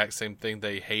doing the exact same thing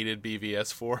they hated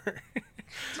BVS for.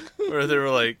 Where they were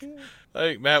like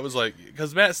Matt was like,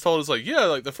 because Matt's told us like, yeah,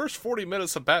 like the first 40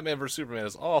 minutes of Batman vs Superman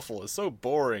is awful. It's so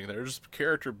boring. They're just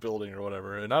character building or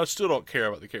whatever. And I still don't care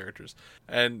about the characters.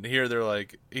 And here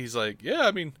he's like, yeah,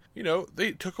 I mean,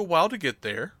 they took a while to get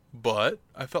there. But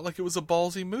I felt like it was a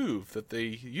ballsy move that they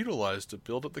utilized to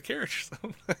build up the characters.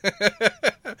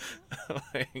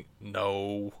 Like,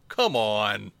 no, come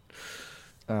on.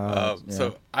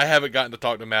 So I haven't gotten to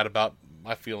talk to Matt about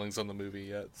my feelings on the movie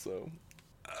yet. So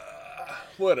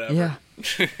Whatever. Yeah.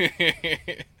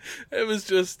 It was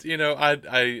just,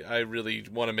 I really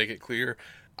want to make it clear.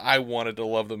 I wanted to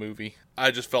love the movie.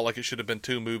 I just felt like it should have been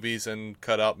 2 movies and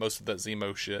cut out most of that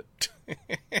Zemo shit.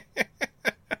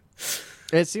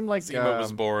 It seemed like Zemo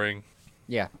was boring.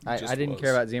 Yeah, I didn't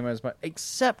care about Zemo as much,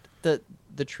 except the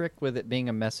trick with it being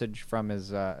a message from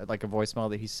his like a voicemail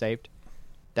that he saved.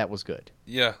 That was good.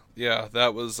 Yeah,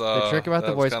 that was the trick about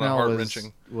the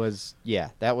voicemail was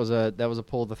that was a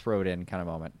pull the throat in kind of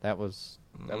moment. That was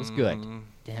good,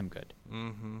 damn good.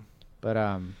 Mm-hmm. But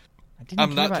I'm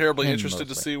not terribly interested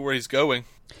to see where he's going.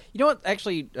 You know what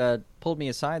actually pulled me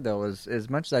aside though was as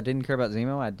much as I didn't care about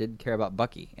Zemo, I did care about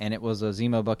Bucky, and it was a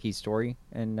Zemo Bucky story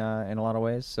in a lot of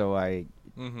ways. So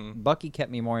Bucky kept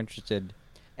me more interested,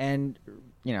 and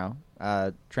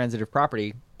transitive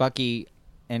property Bucky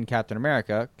and Captain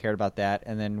America cared about that,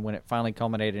 and then when it finally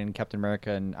culminated in Captain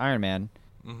America and Iron Man,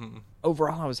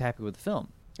 overall I was happy with the film.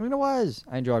 I mean,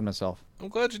 I enjoyed myself. I'm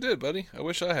glad you did, buddy. I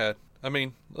wish I had. I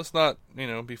mean, let's not,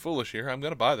 be foolish here. I'm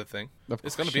going to buy the thing.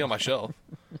 It's going to be on my shelf.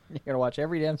 You're going to watch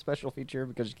every damn special feature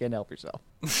because you can't help yourself.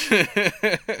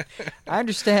 I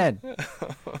understand.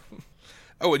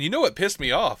 Oh, and you know what pissed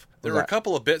me off? There were a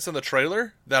couple of bits in the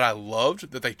trailer that I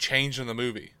loved that they changed in the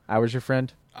movie. I Was Your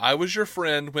Friend? I Was Your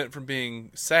Friend went from being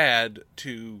sad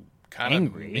to kind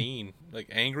of mean, like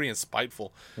angry and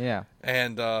spiteful. Yeah.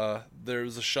 And there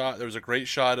was a great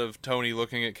shot of Tony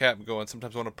looking at Cap going,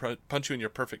 sometimes I want to punch you in your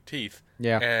perfect teeth.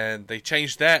 Yeah. And they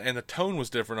changed that, and the tone was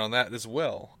different on that as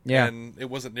well. Yeah. And it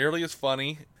wasn't nearly as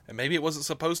funny, and maybe it wasn't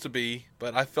supposed to be,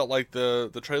 but I felt like the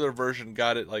trailer version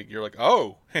got it, like, you're like,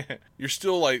 oh, you're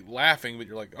still, like, laughing, but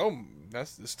you're like, oh, it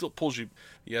still pulls you.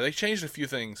 Yeah, they changed a few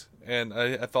things, and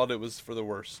I thought it was for the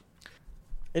worse.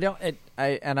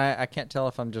 I can't tell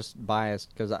if I'm just biased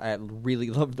because I really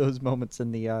loved those moments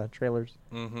in the trailers.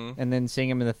 Mm-hmm. And then seeing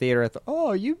him in the theater, I thought,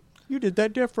 oh, you did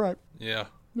that different. Yeah.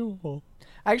 No.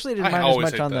 I actually didn't mind as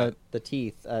much on the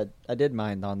teeth. I did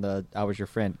mind on the I Was Your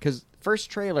Friend. Because first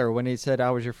trailer, when he said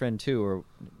I Was Your Friend too, or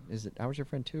is it I Was Your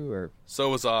Friend too? Or So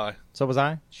Was I. So Was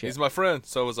I? Shit. He's my friend.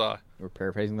 So was I. We're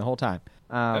paraphrasing the whole time.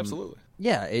 Absolutely.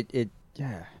 Yeah,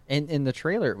 yeah. And in the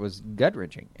trailer, it was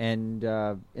gut-wrenching. And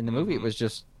in the movie, it was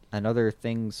just another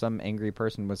thing some angry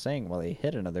person was saying while they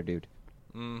hit another dude.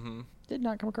 Mm-hmm. Did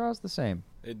not come across the same.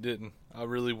 It didn't. I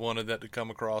really wanted that to come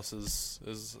across as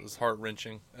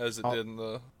heart-wrenching as it did in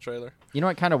the trailer. You know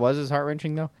what kind of was as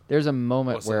heart-wrenching, though? There's a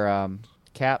moment where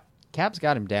Cap's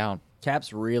got him down.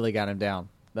 Cap's really got him down.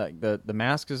 The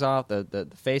mask is off, the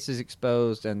face is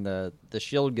exposed, and the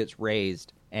shield gets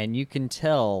raised. And you can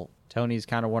tell Tony's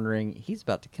kind of wondering, he's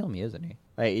about to kill me, isn't he?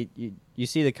 Like, you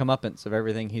see the comeuppance of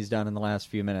everything he's done in the last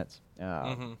few minutes.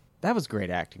 That was great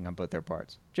acting on both their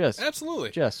parts. Absolutely.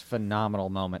 Just phenomenal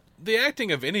moment. The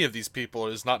acting of any of these people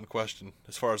is not in question,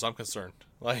 as far as I'm concerned.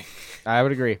 Like, I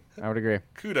would agree.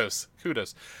 Kudos.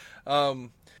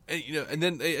 And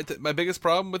then my biggest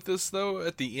problem with this, though,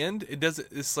 at the end,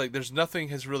 it's like there's nothing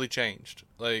has really changed.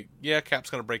 Like, yeah, Cap's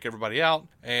going to break everybody out,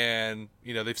 and,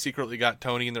 they've secretly got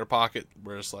Tony in their pocket,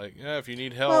 where it's like, yeah, if you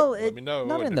need help, let me know.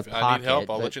 Not and in if the I pocket, need help,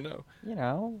 I'll let you know.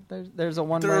 There's a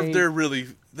one-way...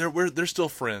 They're still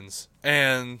friends.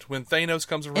 And when Thanos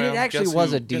comes around... And it actually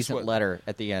was a decent letter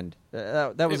at the end.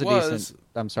 That was decent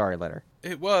I'm sorry letter.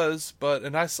 It was, but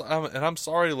an I'm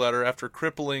sorry letter after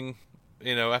crippling...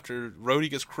 after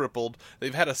Rhodey gets crippled,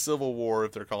 they've had a civil war,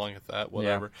 if they're calling it that,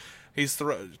 whatever.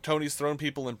 Yeah. Tony's thrown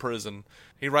people in prison.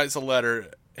 He writes a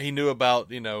letter. He knew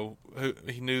about, he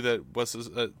knew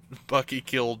that Bucky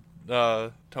killed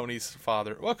Tony's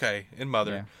father. Okay, and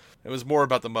mother. Yeah. It was more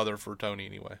about the mother for Tony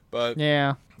anyway. But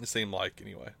yeah, it seemed like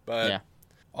anyway. But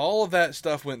all of that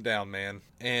stuff went down, man.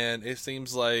 And it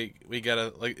seems like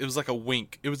it was like a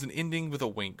wink. It was an ending with a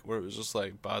wink where it was just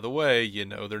like, by the way,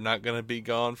 they're not going to be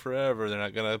gone forever. They're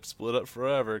not going to split up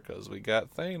forever because we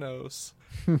got Thanos.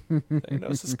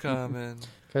 Thanos is coming.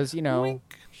 Because,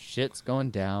 wink. Shit's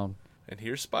going down. And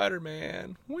here's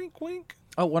Spider-Man. Wink, wink.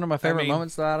 Oh, one of my favorite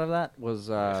moments out of that was,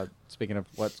 speaking of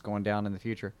what's going down in the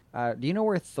future, do you know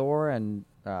where Thor and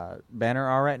Banner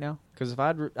are right now? Because if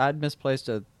I'd misplaced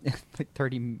a like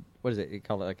 30, what is it? You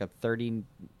call it like a 30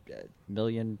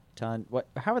 million ton.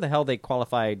 How the hell they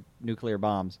qualified nuclear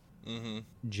bombs? Mm-hmm.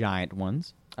 Giant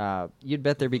ones. You'd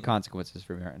bet there'd be consequences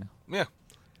for me right now. Yeah.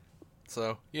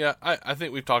 So yeah, I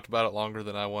think we've talked about it longer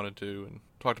than I wanted to, and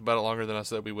talked about it longer than I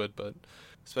said we would, but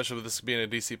especially with this being a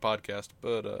DC podcast.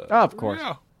 But of course,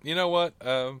 yeah. You know what?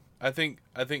 I think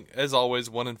as always,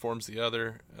 one informs the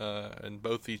other, and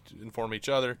both inform each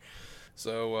other.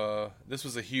 So this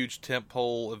was a huge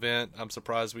tentpole event.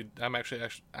 I'm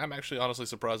actually honestly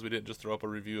surprised we didn't just throw up a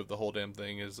review of the whole damn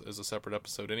thing as a separate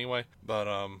episode anyway. But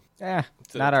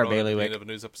not our bailiwick of a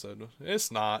news episode.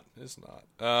 It's not.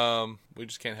 We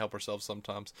just can't help ourselves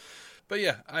sometimes. But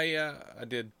yeah, I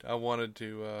did. I wanted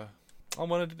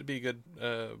it to be a good,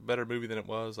 better movie than it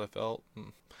was. I felt.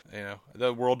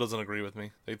 The world doesn't agree with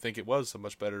me. They think it was a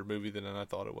much better movie than I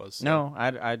thought it was. So. No,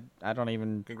 I don't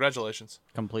even. Congratulations.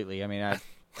 Completely. I mean, I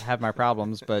have my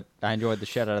problems, but I enjoyed the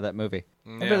shit out of that movie.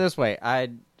 Yeah. Put it this way, I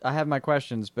have my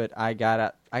questions, but I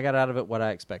got out of it what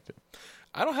I expected.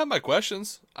 I don't have my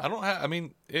questions. I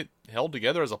mean, it held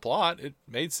together as a plot. It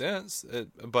made sense.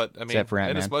 But I mean, except for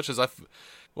Ant-Man. And as much as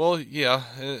well, yeah,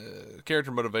 character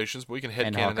motivations, but we can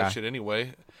headcanon that shit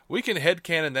anyway.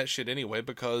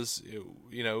 Because,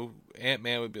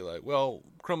 Ant-Man would be like, well,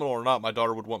 criminal or not, my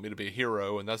daughter would want me to be a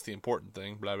hero, and that's the important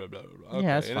thing, blah, blah, blah. Okay.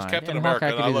 Yeah, that's and fine. It's Captain and America,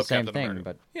 Hawkeye and I love the same Captain thing, America.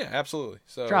 But yeah, absolutely.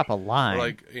 So drop a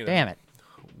line. Damn it.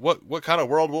 What kind of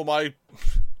world will my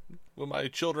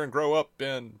children grow up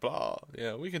in? Blah.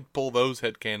 Yeah, we can pull those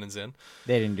headcanons in.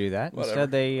 They didn't do that. Whatever.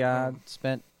 Instead, they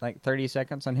spent like 30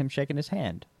 seconds on him shaking his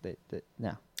hand.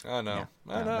 No. I know.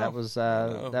 That was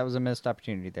a missed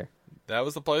opportunity there. That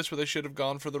was the place where they should have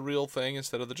gone for the real thing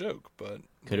instead of the joke. But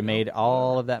could have made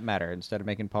all of that matter instead of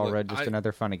making Paul Rudd just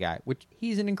another funny guy, which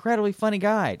he's an incredibly funny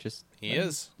guy.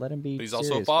 Let him be. But he's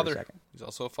also a father. For a second. He's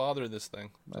also a father in this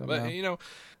thing.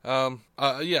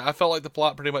 I felt like the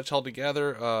plot pretty much held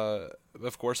together.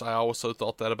 Of course, I also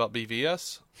thought that about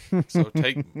BVS. So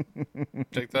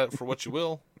take that for what you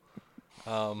will.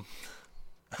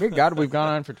 Good God, we've gone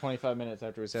on for 25 minutes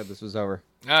after we said this was over.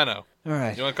 I know. All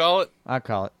right. You want to call it? I'll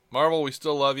call it. Marvel, we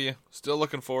still love you. Still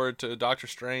looking forward to Doctor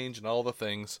Strange and all the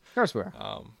things. Of course we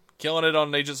are. Killing it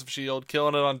on Agents of S.H.I.E.L.D.,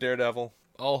 killing it on Daredevil.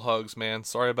 All hugs, man.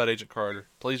 Sorry about Agent Carter.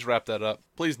 Please wrap that up.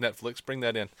 Please, Netflix, bring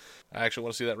that in. I actually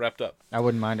want to see that wrapped up. I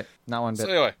wouldn't mind it. Not one bit. So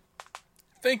anyway,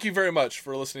 thank you very much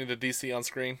for listening to DC on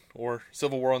Screen, or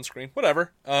Civil War on Screen,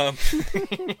 whatever.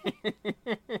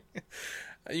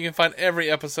 You can find every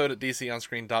episode at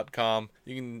dconscreen.com.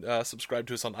 You can subscribe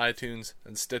to us on iTunes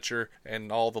and Stitcher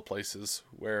and all the places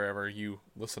wherever you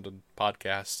listen to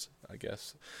podcasts, I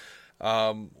guess.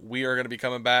 We are going to be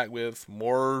coming back with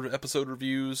more episode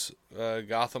reviews,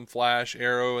 Gotham, Flash,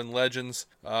 Arrow, and Legends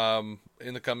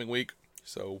in the coming week.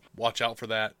 So watch out for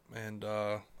that. And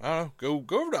I don't know,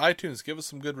 go over to iTunes. Give us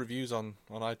some good reviews on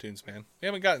iTunes, man. We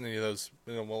haven't gotten any of those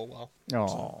in a while. Oh.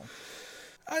 So.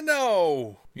 I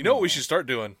know. You know what we should start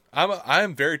doing?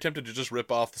 I'm very tempted to just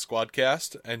rip off the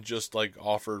Squadcast and just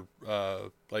offer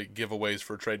giveaways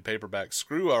for trade paperbacks.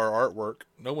 Screw our artwork.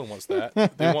 No one wants that.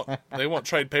 They want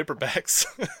trade paperbacks.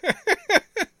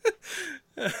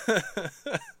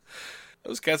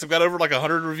 Those cats have got over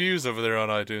 100 reviews over there on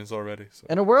iTunes already. So.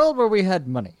 In a world where we had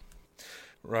money.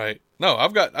 Right. No,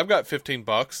 I've got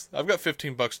 $15. I've got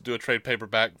 $15 to do a trade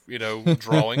paperback,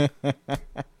 drawing.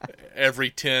 every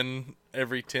 10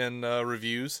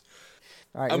 reviews.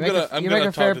 All right, you make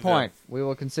a fair point. We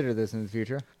will consider this in the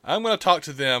future. I'm going to talk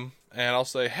to them, and I'll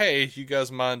say, hey, you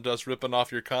guys mind us ripping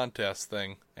off your contest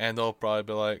thing? And they'll probably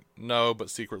be like, no, but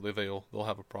secretly they'll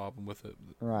have a problem with it.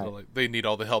 Right. They need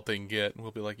all the help they can get, and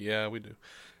we'll be like, yeah, we do.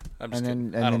 I'm just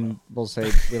kidding. And then we'll say,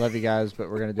 we love you guys, but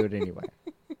we're going to do it anyway.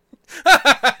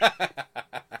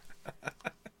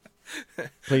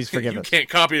 Please forgive us.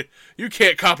 You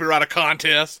can't copyright a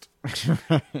contest.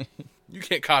 You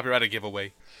can't copyright a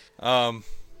giveaway. I'm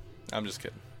just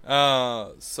kidding.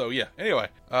 So yeah. Anyway,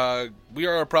 we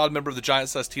are a proud member of the Giant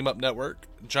Size Team Up Network.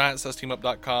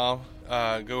 GiantSizeTeamUp.com.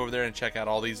 Go over there and check out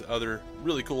all these other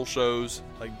really cool shows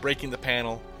like Breaking the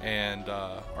Panel and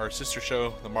our sister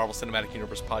show, the Marvel Cinematic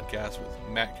Universe podcast with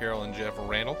Matt Carroll and Jeff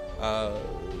Randall.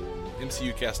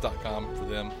 MCUcast.com for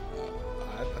them.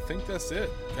 I think that's it.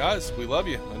 Guys, we love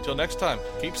you. Until next time,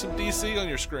 keep some DC on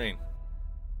your screen.